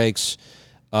wrist breaks,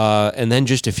 and then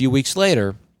just a few weeks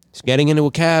later, he's getting into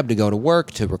a cab to go to work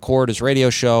to record his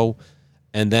radio show,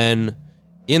 and then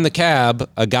in the cab,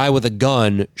 a guy with a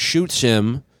gun shoots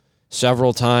him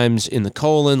several times in the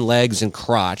colon, legs, and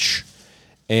crotch.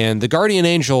 And the Guardian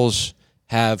Angels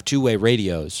have two-way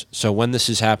radios. So when this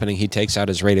is happening, he takes out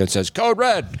his radio and says, "Code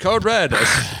red, code red."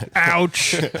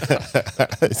 Ouch.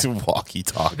 It's a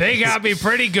walkie-talkie. They got me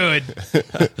pretty good.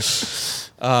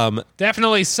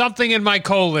 Definitely something in my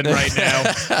colon right now.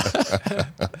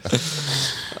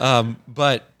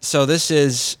 But so this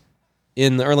is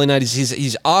in the early 90s.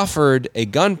 He's offered a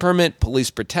gun permit,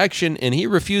 police protection, and he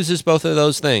refuses both of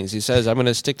those things. He says, I'm going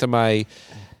to stick to my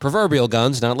proverbial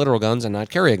guns, not literal guns, and not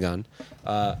carry a gun.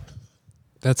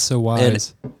 That's so And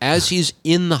wise. as he's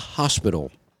in the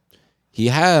hospital, he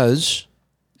has,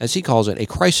 as he calls it, a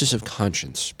crisis of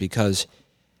conscience because,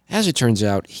 as it turns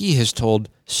out, he has told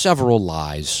several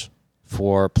lies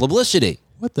for publicity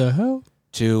What the hell?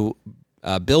 to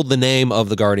build the name of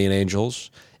the Guardian Angels,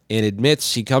 and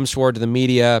admits he comes forward to the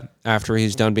media after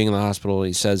he's done being in the hospital.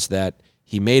 He says that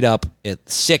he made up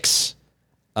 6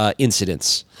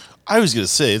 incidents. I was going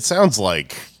to say, it sounds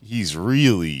like he's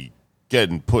really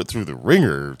getting put through the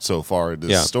ringer so far in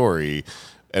this story.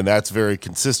 And that's very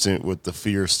consistent with the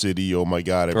Fear City, oh my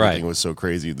God, everything Right. was so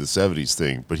crazy in the 70s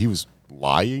thing. But he was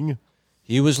lying?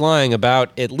 He was lying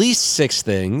about at least 6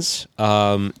 things.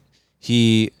 There's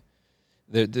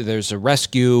a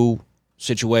rescue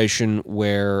situation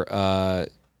where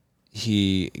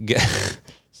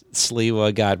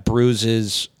Sliwa got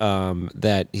bruises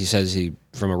that he says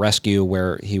from a rescue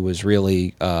where he was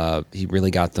really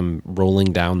got them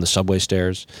rolling down the subway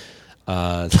stairs.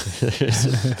 There's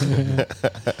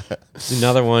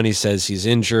another one. He says he's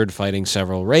injured fighting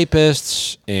several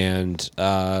rapists, and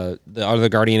the other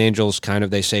Guardian Angels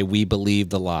they say we believe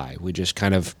the lie. We just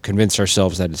kind of convince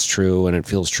ourselves that it's true and it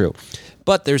feels true.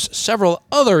 But there's several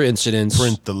other incidents.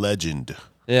 Print the legend.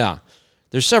 Yeah.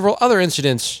 There's several other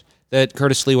incidents that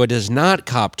Curtis Sliwa does not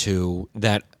cop to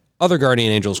that other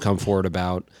Guardian Angels come forward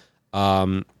about.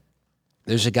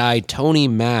 There's a guy, Tony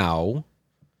Mao,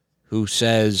 who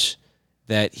says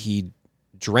that he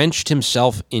drenched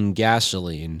himself in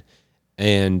gasoline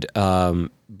and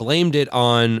blamed it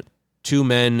on 2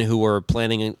 men who were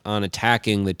planning on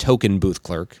attacking the token booth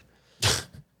clerk.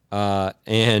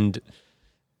 And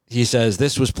he says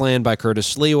this was planned by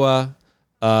Curtis Sliwa.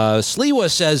 Sliwa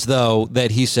says, though,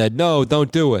 that he said, no,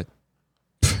 don't do it.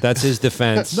 That's his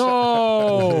defense.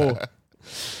 No.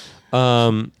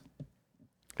 And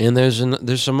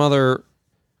there's some other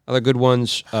good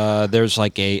ones. There's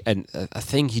like a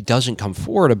thing he doesn't come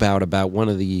forward about one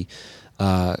of the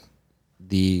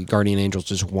Guardian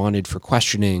Angels is wanted for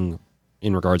questioning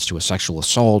in regards to a sexual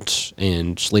assault,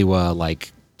 and Sliwa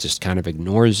just kind of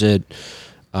ignores it.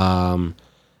 And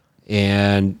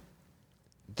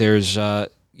there's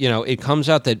it comes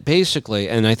out that basically,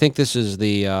 and I think this is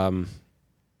the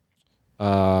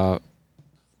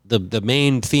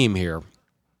main theme here.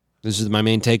 This is my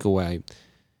main takeaway.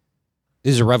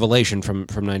 is a revelation from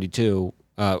 92.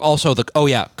 Also,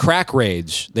 crack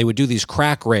raids. They would do these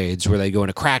crack raids where they go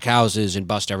into crack houses and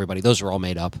bust everybody. Those are all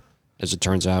made up, as it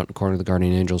turns out, according to the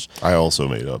Guardian Angels. I also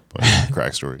made up a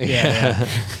crack story. Yeah.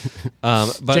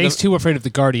 But Jake's too afraid of the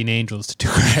Guardian Angels to do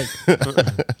crack.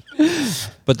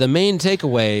 But the main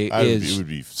takeaway It is would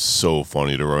be so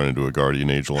funny to run into a guardian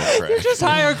angel on crack. Just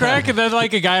hire crack, and then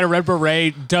like a guy in a red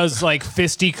beret does like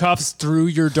fisticuffs through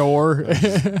your door.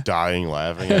 Dying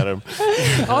laughing at him.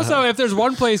 Also, if there's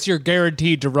one place you're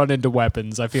guaranteed to run into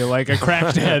weapons, I feel like a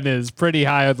crack den is pretty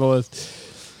high on the list.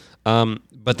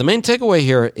 But the main takeaway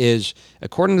here is,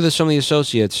 according to some of the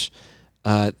associates,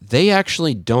 they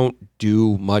actually don't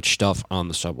do much stuff on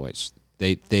the subways.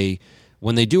 They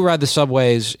when they do ride the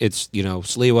subways, it's,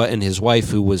 Sliwa and his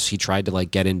wife, he tried to like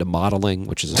get into modeling,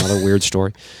 which is another weird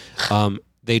story.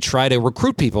 They try to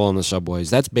recruit people on the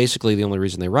subways. That's basically the only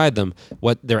reason they ride them.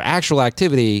 What their actual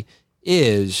activity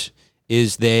is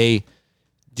they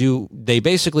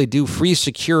basically do free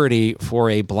security for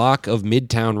a block of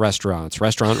Midtown restaurants,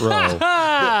 Restaurant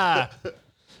Row.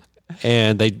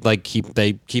 And they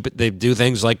do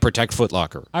things like protect Foot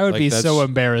Locker. I would Like, be that's- so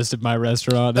embarrassed if my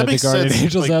restaurant That had the makes Guardian sense.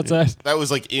 Angels Like, outside. That was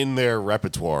like in their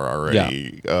repertoire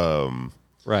already.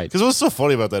 Right. Because what's so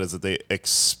funny about that is that they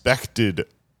expected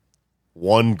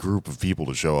one group of people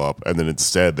to show up, and then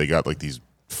instead they got like these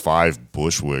 5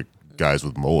 Bushwick guys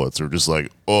with mullets who are just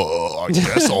like, oh, I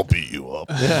guess I'll beat you up.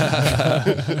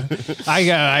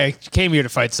 I came here to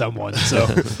fight someone, so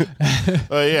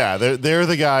Yeah, they're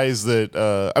the guys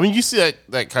that you see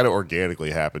that kind of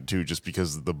organically happen too, just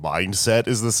because the mindset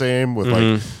is the same with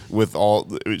like with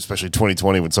all, especially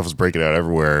 2020 when stuff was breaking out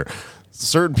everywhere.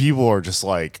 Certain people are just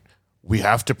like, we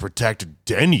have to protect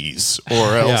Denny's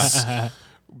or else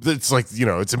it's like,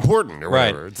 it's important or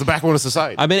whatever. Right. It's the backbone of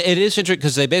society. I mean, it is interesting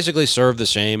because they basically serve the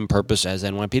same purpose as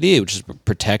NYPD, which is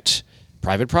protect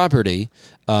private property.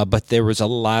 But there was a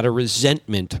lot of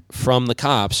resentment from the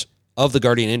cops of the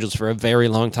Guardian Angels for a very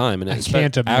long time. And I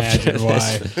can't imagine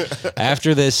why.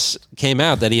 After this came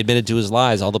out that he admitted to his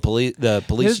lies, all the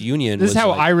police union. This is was how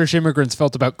like, Irish immigrants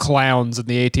felt about clowns in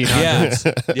the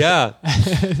 1800s. Yeah.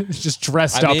 Just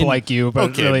dressed I up mean, like you,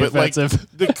 but really offensive. like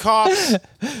the cops,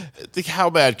 how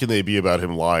bad can they be about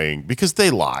him lying? Because they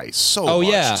lie so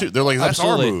much too. They're like, that's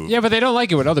Absolutely. our move. Yeah, but they don't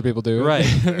like it when other people do. Right.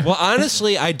 Well,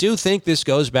 honestly, I do think this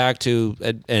goes back to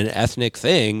an ethnic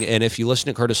thing. And if you listen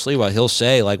to Curtis Sliwa, he'll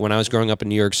say, like, when I was growing up in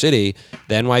New York City,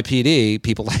 the NYPD,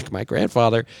 people like my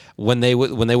grandfather, when they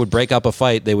would break up a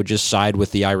fight, they would just side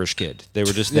with the Irish kid. They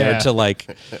were just there to like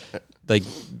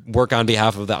work on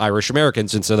behalf of the Irish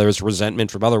Americans, and so there was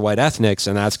resentment from other white ethnics,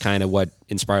 and that's kind of what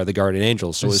inspired the Guardian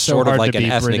Angels. So it was so sort of hard like to an be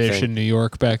ethnic British thing. in New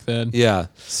York back then. Yeah.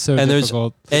 So and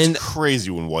difficult. And It's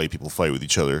crazy when white people fight with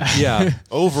each other. yeah.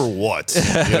 Over what?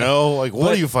 Like,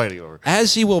 what are you fighting over?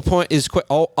 As he will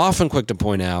often quick to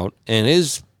point out, and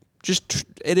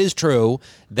it is true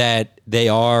that they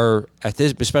are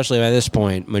especially at this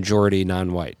point, majority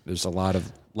non-white. There's a lot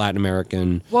of Latin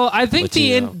American. Well, I think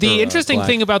Latino, the interesting black.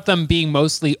 thing about them being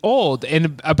mostly old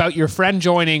and about your friend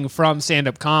joining from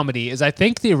stand-up comedy is I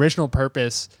think the original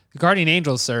purpose the Guardian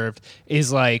Angels served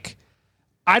is like,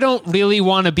 I don't really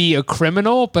want to be a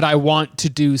criminal, but I want to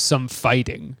do some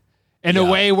fighting. In a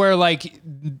way where, like,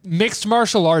 mixed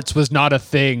martial arts was not a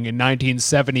thing in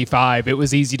 1975. It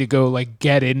was easy to go, like,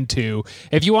 get into.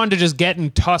 If you wanted to just get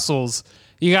in tussles,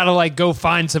 you got to, like, go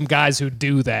find some guys who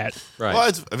do that. Right. Well,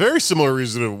 it's a very similar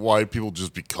reason of why people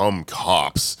just become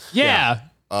cops. Yeah.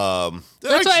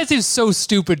 That's why it seems so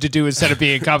stupid to do instead of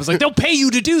being a cop. It's like, they'll pay you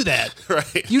to do that.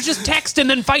 Right. You just text and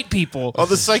then fight people. Well,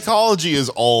 the psychology is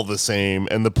all the same,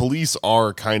 and the police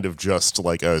are kind of just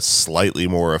like a slightly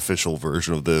more official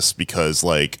version of this because,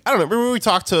 like, I don't know. Remember when we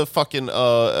talked to fucking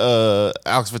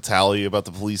Alex Vitale about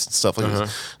the police and stuff like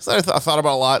this? So I thought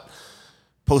about a lot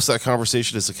post that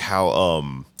conversation is like how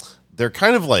they're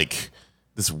kind of like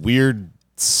this weird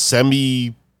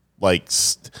semi. Like,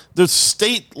 the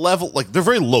state level, like, they're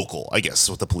very local, I guess,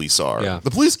 what the police are. Yeah. The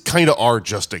police kind of are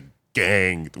just a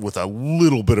gang with a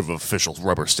little bit of official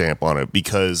rubber stamp on it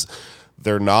because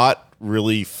they're not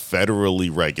really federally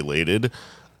regulated.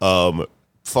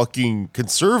 Fucking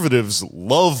conservatives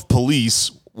love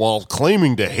police while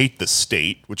claiming to hate the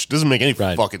state, which doesn't make any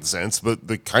fucking sense. But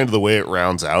the kind of the way it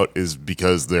rounds out is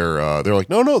because they're like,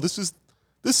 no, this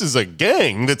is a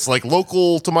gang that's like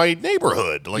local to my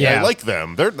neighborhood. Like, I like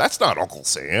them. That's not Uncle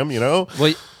Sam, you know?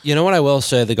 Well, you know what I will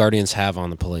say the Guardians have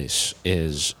on the police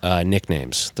is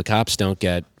nicknames. The cops don't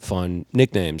get fun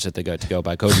nicknames that they got to go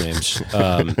by code names.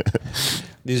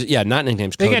 These, not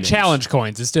nicknames. They code get names. challenge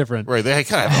coins. It's different. Right, they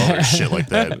kind of have other shit like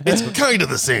that. It's kind of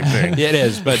the same thing. Yeah, it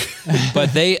is, but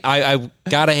I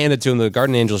gotta hand it to them. The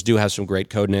Guardian Angels do have some great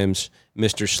code names.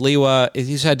 Mr. Sliwa,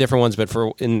 he's had different ones, but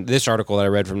in this article that I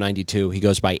read from '92, he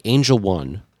goes by Angel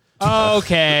One.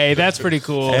 Okay, that's pretty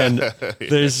cool. And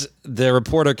the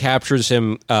reporter captures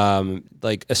him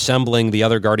like assembling the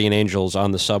other Guardian Angels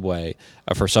on the subway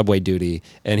for subway duty,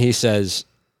 and he says,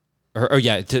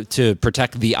 to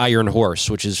protect the Iron Horse,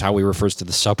 which is how he refers to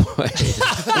the subway.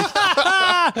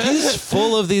 He's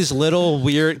full of these little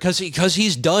weird because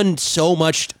he's done so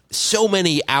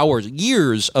many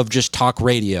years of just talk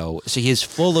radio. So he's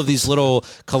full of these little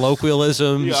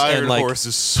colloquialisms. The Iron and like Horse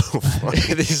is so funny.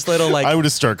 these little like I would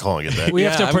just start calling it that. We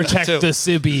have to I would protect too. the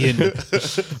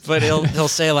Sibian. but he'll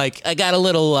say like I got a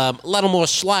little more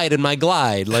slide in my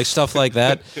glide, like stuff like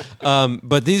that.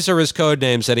 But these are his code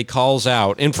names that he calls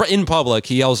out in public.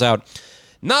 He yells out,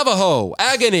 Navajo,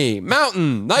 Agony,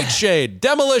 Mountain, Nightshade,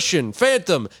 Demolition,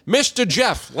 Phantom, Mr.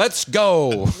 Jeff, let's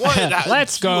go. What?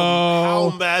 Let's go.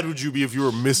 How mad would you be if you were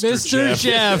Mr. Mr.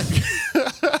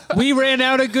 Jeff. We ran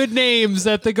out of good names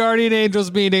at the Guardian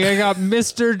Angels meeting. I got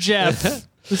Mr. Jeff.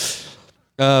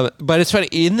 But it's funny,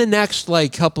 in the next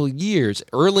like couple years,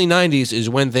 early 90s is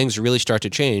when things really start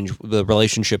to change, the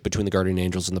relationship between the Guardian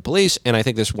Angels and the police, and I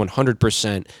think this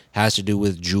 100% has to do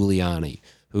with Giuliani,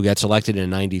 who gets elected in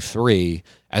 93,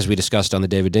 as we discussed on the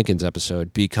David Dinkins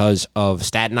episode, because of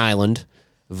Staten Island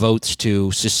votes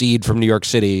to secede from New York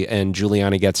City, and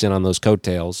Giuliani gets in on those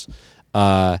coattails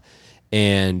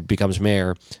and becomes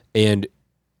mayor. And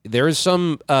there is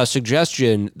some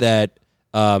suggestion that,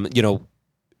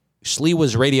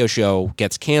 Sliwa's radio show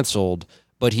gets canceled,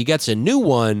 but he gets a new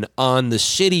one on the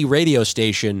city radio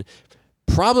station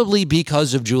probably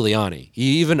because of Giuliani.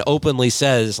 He even openly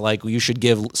says, like, you should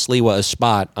give Sliwa a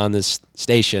spot on this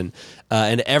station.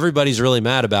 And everybody's really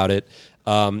mad about it.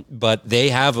 But they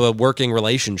have a working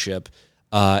relationship.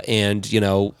 And,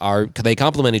 they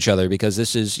complement each other because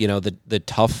this is, the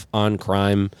tough on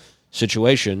crime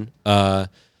situation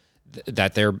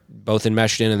that they're both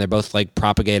enmeshed in. And they're both, like,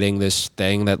 propagating this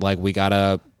thing that, like, we got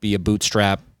to be a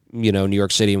bootstrap New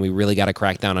York City, and we really got to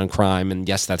crack down on crime. And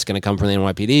yes, that's going to come from the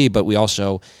NYPD, but we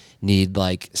also need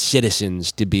like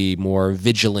citizens to be more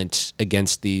vigilant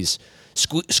against these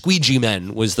squeegee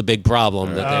men. Was the big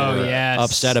problem that they were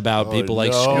upset about. People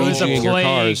like squeegeeing your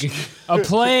cars. A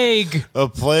plague. A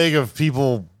plague of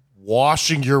people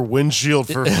washing your windshield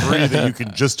for free that you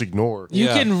can just ignore. You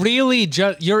can really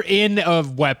you're in a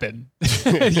weapon.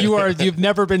 You've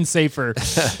never been safer.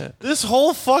 This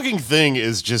whole fucking thing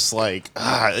is just like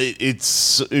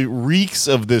it reeks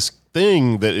of this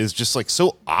thing that is just like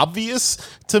so obvious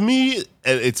to me,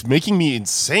 and it's making me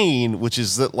insane, which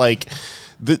is that like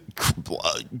the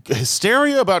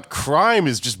hysteria about crime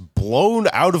is just blown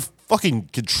out of fucking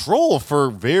control for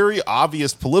very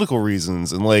obvious political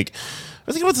reasons. And like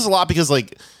I think about this a lot because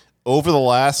like over the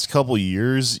last couple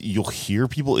years, you'll hear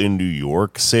people in New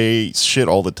York say shit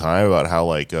all the time about how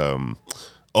like,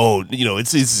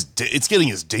 it's getting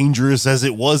as dangerous as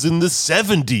it was in the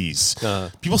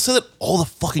 70s. People say that all the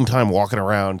fucking time walking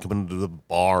around, coming to the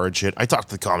bar and shit. I talk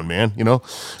to the common man,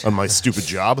 on my stupid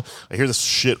job. I hear this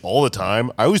shit all the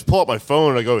time. I always pull out my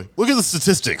phone and I go, look at the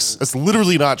statistics. That's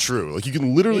literally not true. Like you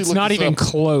can literally It's look not this even up.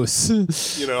 close.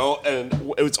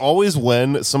 And it's always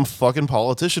when some fucking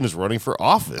politician is running for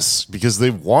office because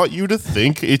they want you to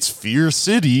think it's Fear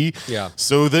City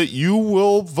so that you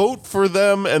will vote for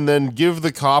them and then give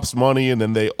the cops money and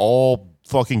then they all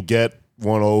fucking get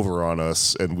one over on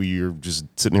us and we are just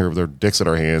sitting here with our dicks in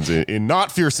our hands in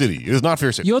not Fear City. It is not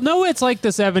Fear City. You'll know it's like the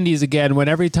 70s again when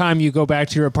every time you go back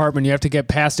to your apartment, you have to get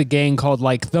past a gang called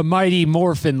like the Mighty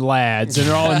Morphin Lads, and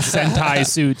they're all in Sentai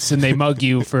suits and they mug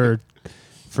you for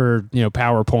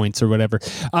PowerPoints or whatever.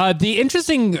 The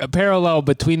interesting parallel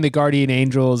between the Guardian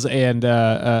Angels and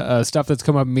stuff that's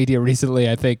come up in media recently,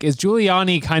 I think, is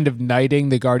Giuliani kind of knighting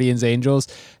the Guardians Angels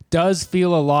does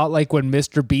feel a lot like when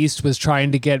Mr. Beast was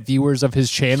trying to get viewers of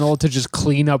his channel to just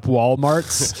clean up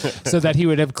Walmarts so that he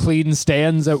would have clean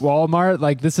stands at Walmart.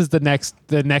 Like this is the next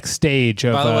stage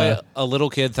of. By the way, a little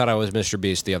kid thought I was Mr.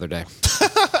 Beast the other day.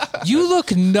 You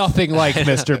look nothing like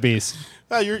Mr. Beast.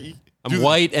 I'm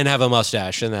white and have a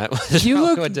mustache, and that was You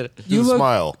look. Do the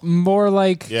smile. More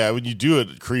like. Yeah, when you do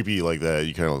it creepy like that,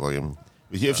 you kind of look like him.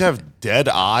 You have to have dead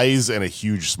eyes and a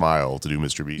huge smile to do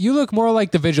Mr. Beast. You look more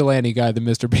like the vigilante guy than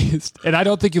Mr. Beast, and I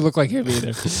don't think you look like him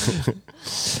either.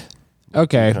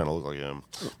 Okay. You kind of look like him.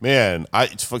 Man,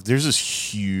 there's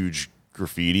this huge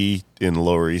graffiti in the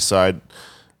Lower East Side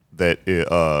that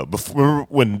before, remember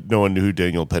when no one knew who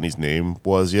Daniel Penny's name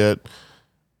was yet?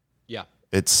 Yeah.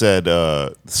 It said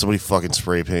somebody fucking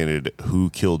spray painted "Who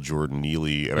Killed Jordan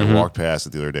Neely," and I walked past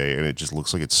it the other day, and it just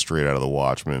looks like it's straight out of The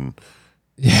Watchmen.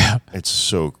 Yeah.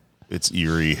 It's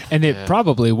eerie. And it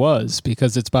probably was,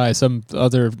 because it's by some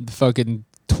other fucking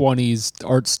 20s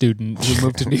art student who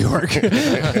moved to New York.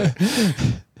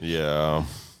 Yeah.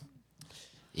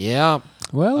 Yeah.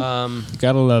 Well,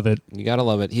 gotta love it. You gotta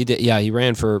love it. He did. Yeah, he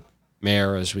ran for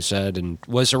mayor, as we said, and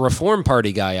was a Reform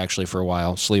Party guy actually for a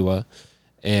while, Sliwa.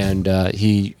 And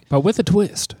But with a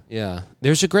twist. yeah,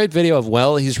 there's a great video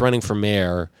of he's running for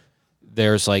mayor.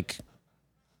 There's like,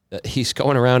 he's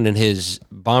going around in his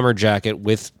bomber jacket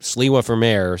with Sliwa for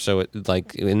mayor, so it,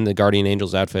 like in the Guardian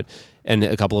Angels outfit, and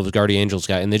a couple of his Guardian Angels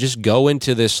guys, and they just go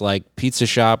into this like pizza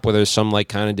shop where there's some like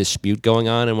kind of dispute going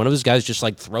on, and one of his guys just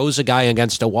like throws a guy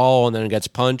against a wall and then gets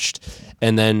punched,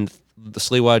 and then the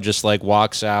Sliwa just like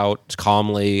walks out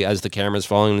calmly as the camera's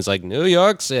falling and is like, New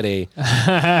York City. He's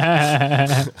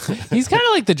kind of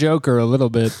like the Joker a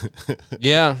little bit.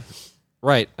 Yeah,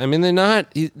 right. I mean, they're not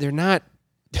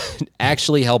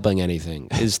actually helping anything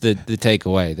is the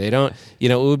takeaway. They don't,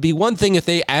 it would be one thing if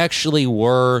they actually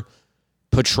were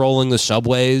patrolling the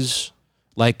subways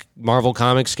like Marvel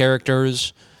Comics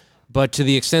characters, but to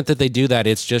the extent that they do that,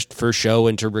 it's just for show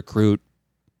and to recruit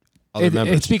other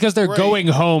members. It's because they're going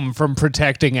home from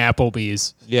protecting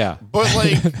Applebee's. Yeah. But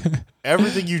like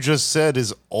everything you just said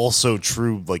is also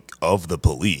true, like of the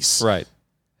police. Right.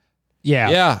 Yeah.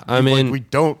 Yeah. I mean, Like, we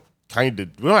don't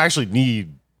actually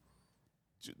need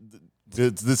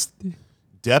this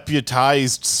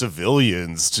deputized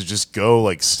civilians to just go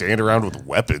like stand around with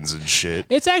weapons and shit.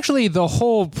 It's actually the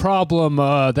whole problem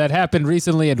that happened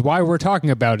recently, and why we're talking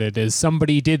about it is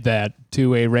somebody did that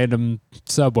to a random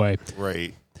subway.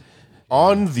 Right.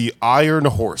 On the Iron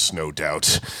Horse, no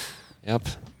doubt. yep.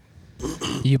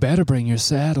 You better bring your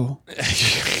saddle.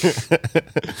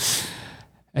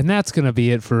 And that's going to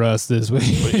be it for us this week.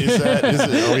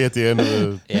 Are we at the end of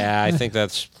the... Yeah, I think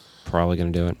that's probably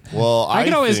going to do it. Well, I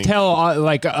can always think- tell,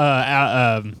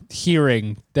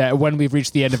 hearing that when we've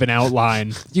reached the end of an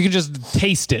outline, you can just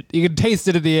taste it. You can taste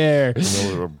it in the air.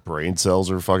 our brain cells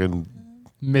are fucking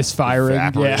Misfiring. Yeah.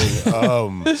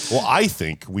 evaporating. Well, I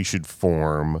think we should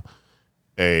form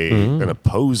an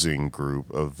opposing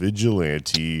group of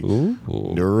vigilante,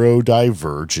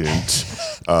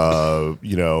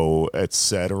 neurodivergent,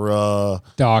 etc.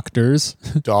 Doctors.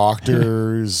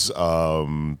 Doctors,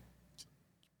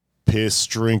 piss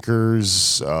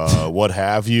drinkers, what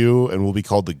have you, and we'll be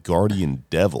called the Guardian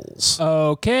Devils.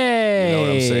 Okay. You know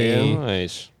what I'm saying?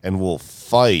 Nice. And we'll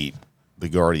fight the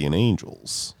Guardian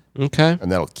Angels. Okay.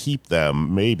 And that'll keep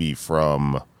them maybe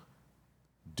from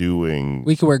doing...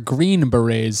 We can wear green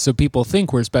berets so people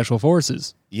think we're special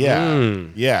forces.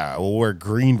 Yeah, we'll wear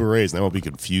green berets and that won't be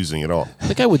confusing at all. I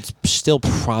think I would still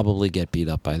probably get beat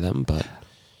up by them, but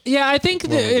Yeah, I think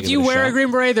that if give you it a wear a shot.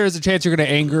 green beret, there's a chance you're going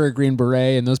to anger a green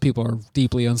beret, and those people are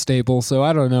deeply unstable. So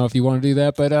I don't know if you want to do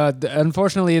that. But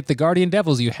unfortunately, at the Guardian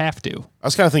Devils, you have to, I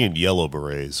was kind of thinking yellow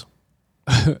berets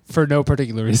for no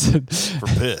particular reason. for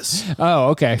piss. Oh,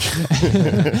 okay.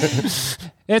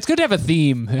 It's good to have a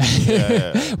theme.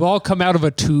 We'll all come out of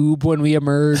a tube when we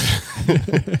emerge.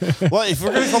 Well, if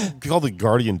we're going to be called the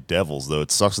Guardian Devils, though,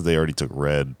 it sucks that they already took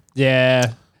red.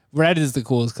 Yeah, red is the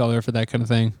coolest color for that kind of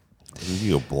thing.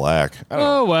 You go black. I don't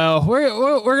know. Oh well,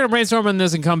 we're gonna brainstorm on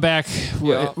this and come back.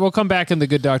 Yeah. We'll come back in the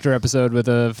Good Doctor episode with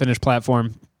a finished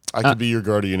platform. I could be your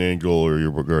Guardian Angel or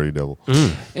your Guardian Devil.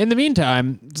 In the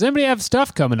meantime, does anybody have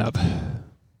stuff coming up?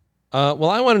 well,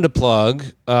 I wanted to plug,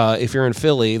 if you're in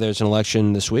Philly, there's an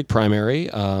election this week, primary.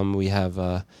 We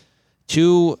have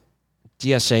 2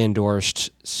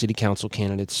 DSA-endorsed city council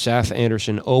candidates, Seth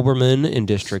Anderson Oberman in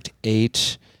District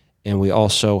 8, and we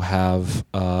also have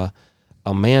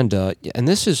Amanda, and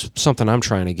this is something I'm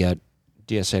trying to get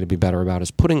DSA to be better about,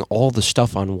 is putting all the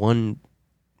stuff on one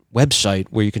website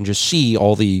where you can just see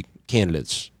all the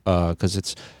candidates, because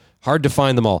it's hard to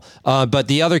find them all. But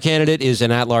the other candidate is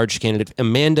an at-large candidate,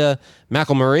 Amanda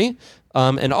McElmurray.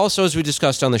 And also, as we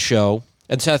discussed on the show,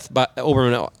 and Seth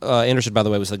Oberman Anderson, by the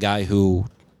way, was the guy who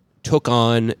took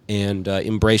on and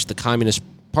embraced the Communist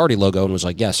Party logo and was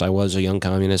like, yes, I was a young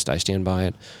communist. I stand by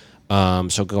it.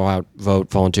 So go out, vote,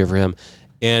 volunteer for him.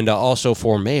 And also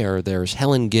for mayor, there's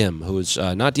Helen Gim, who is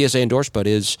not DSA endorsed, but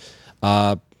is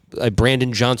a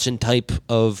Brandon Johnson type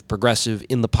of progressive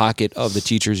in the pocket of the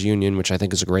teachers union, which I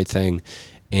think is a great thing.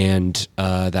 And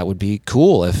that would be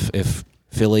cool if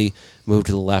Philly moved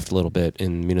to the left a little bit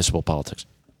in municipal politics.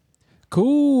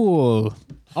 Cool.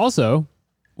 Also,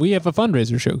 we have a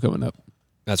fundraiser show coming up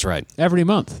That's right. every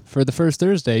month. For the first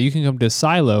Thursday, you can come to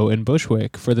Silo in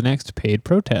Bushwick for the next paid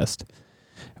protest.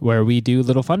 where we do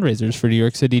little fundraisers for New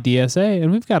York City DSA,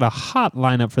 and we've got a hot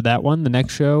lineup for that one. The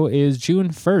next show is June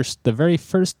 1st, the very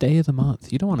first day of the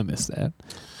month. You don't want to miss that.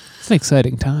 It's an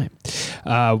exciting time.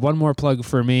 One more plug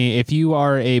for me. If you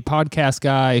are a podcast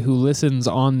guy who listens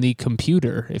on the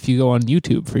computer, if you go on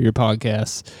YouTube for your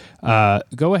podcasts,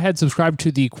 go ahead, subscribe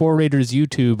to the Quarrators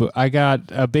YouTube. I got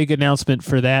a big announcement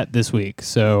for that this week.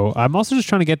 So I'm also just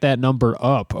trying to get that number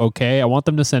up, okay? I want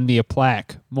them to send me a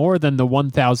plaque, more than the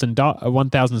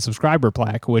 1,000 subscriber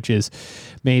plaque, which is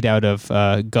made out of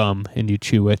gum, and you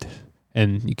chew it,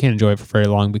 and you can't enjoy it for very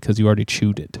long because you already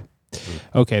chewed it.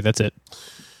 Okay, that's it.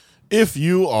 If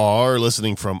you are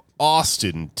listening from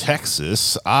Austin,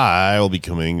 Texas, I will be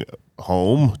coming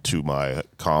home to my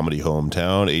comedy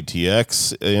hometown,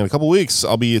 ATX, in a couple weeks.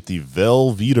 I'll be at the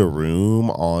Velveeta Room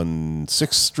on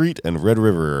 6th Street and Red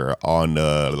River on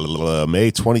May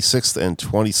 26th and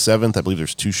 27th. I believe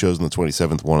there's 2 shows on the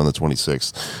 27th, one on the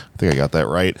 26th. I think I got that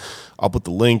right. I'll put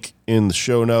the link in the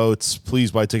show notes.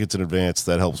 Please buy tickets in advance.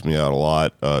 That helps me out a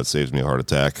lot. It saves me a heart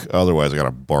attack. Otherwise, I got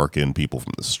to bark in people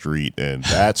from the street, and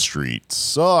that street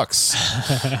sucks.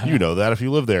 You know that if you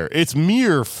live there. It's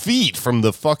mere feet from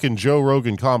the fucking Joe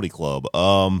Rogan Comedy Club.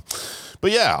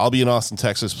 But yeah, I'll be in Austin,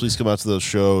 Texas. Please come out to those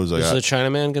shows. Is the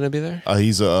Chinaman going to be there?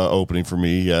 He's opening for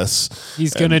me, yes.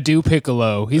 He's going to do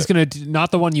Piccolo. He's going to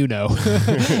not the one you know.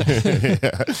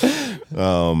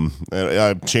 And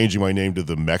I'm changing my name to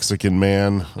the Mexican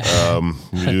Man.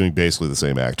 We're doing basically the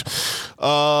same act.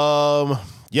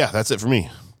 Yeah, that's it for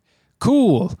me.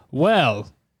 Cool.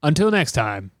 Well, until next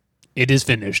time, it is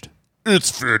finished. It's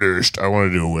finished. I wanted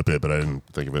to do a whip it, but I didn't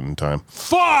think of it in time.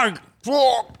 Fuck!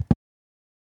 Fuck!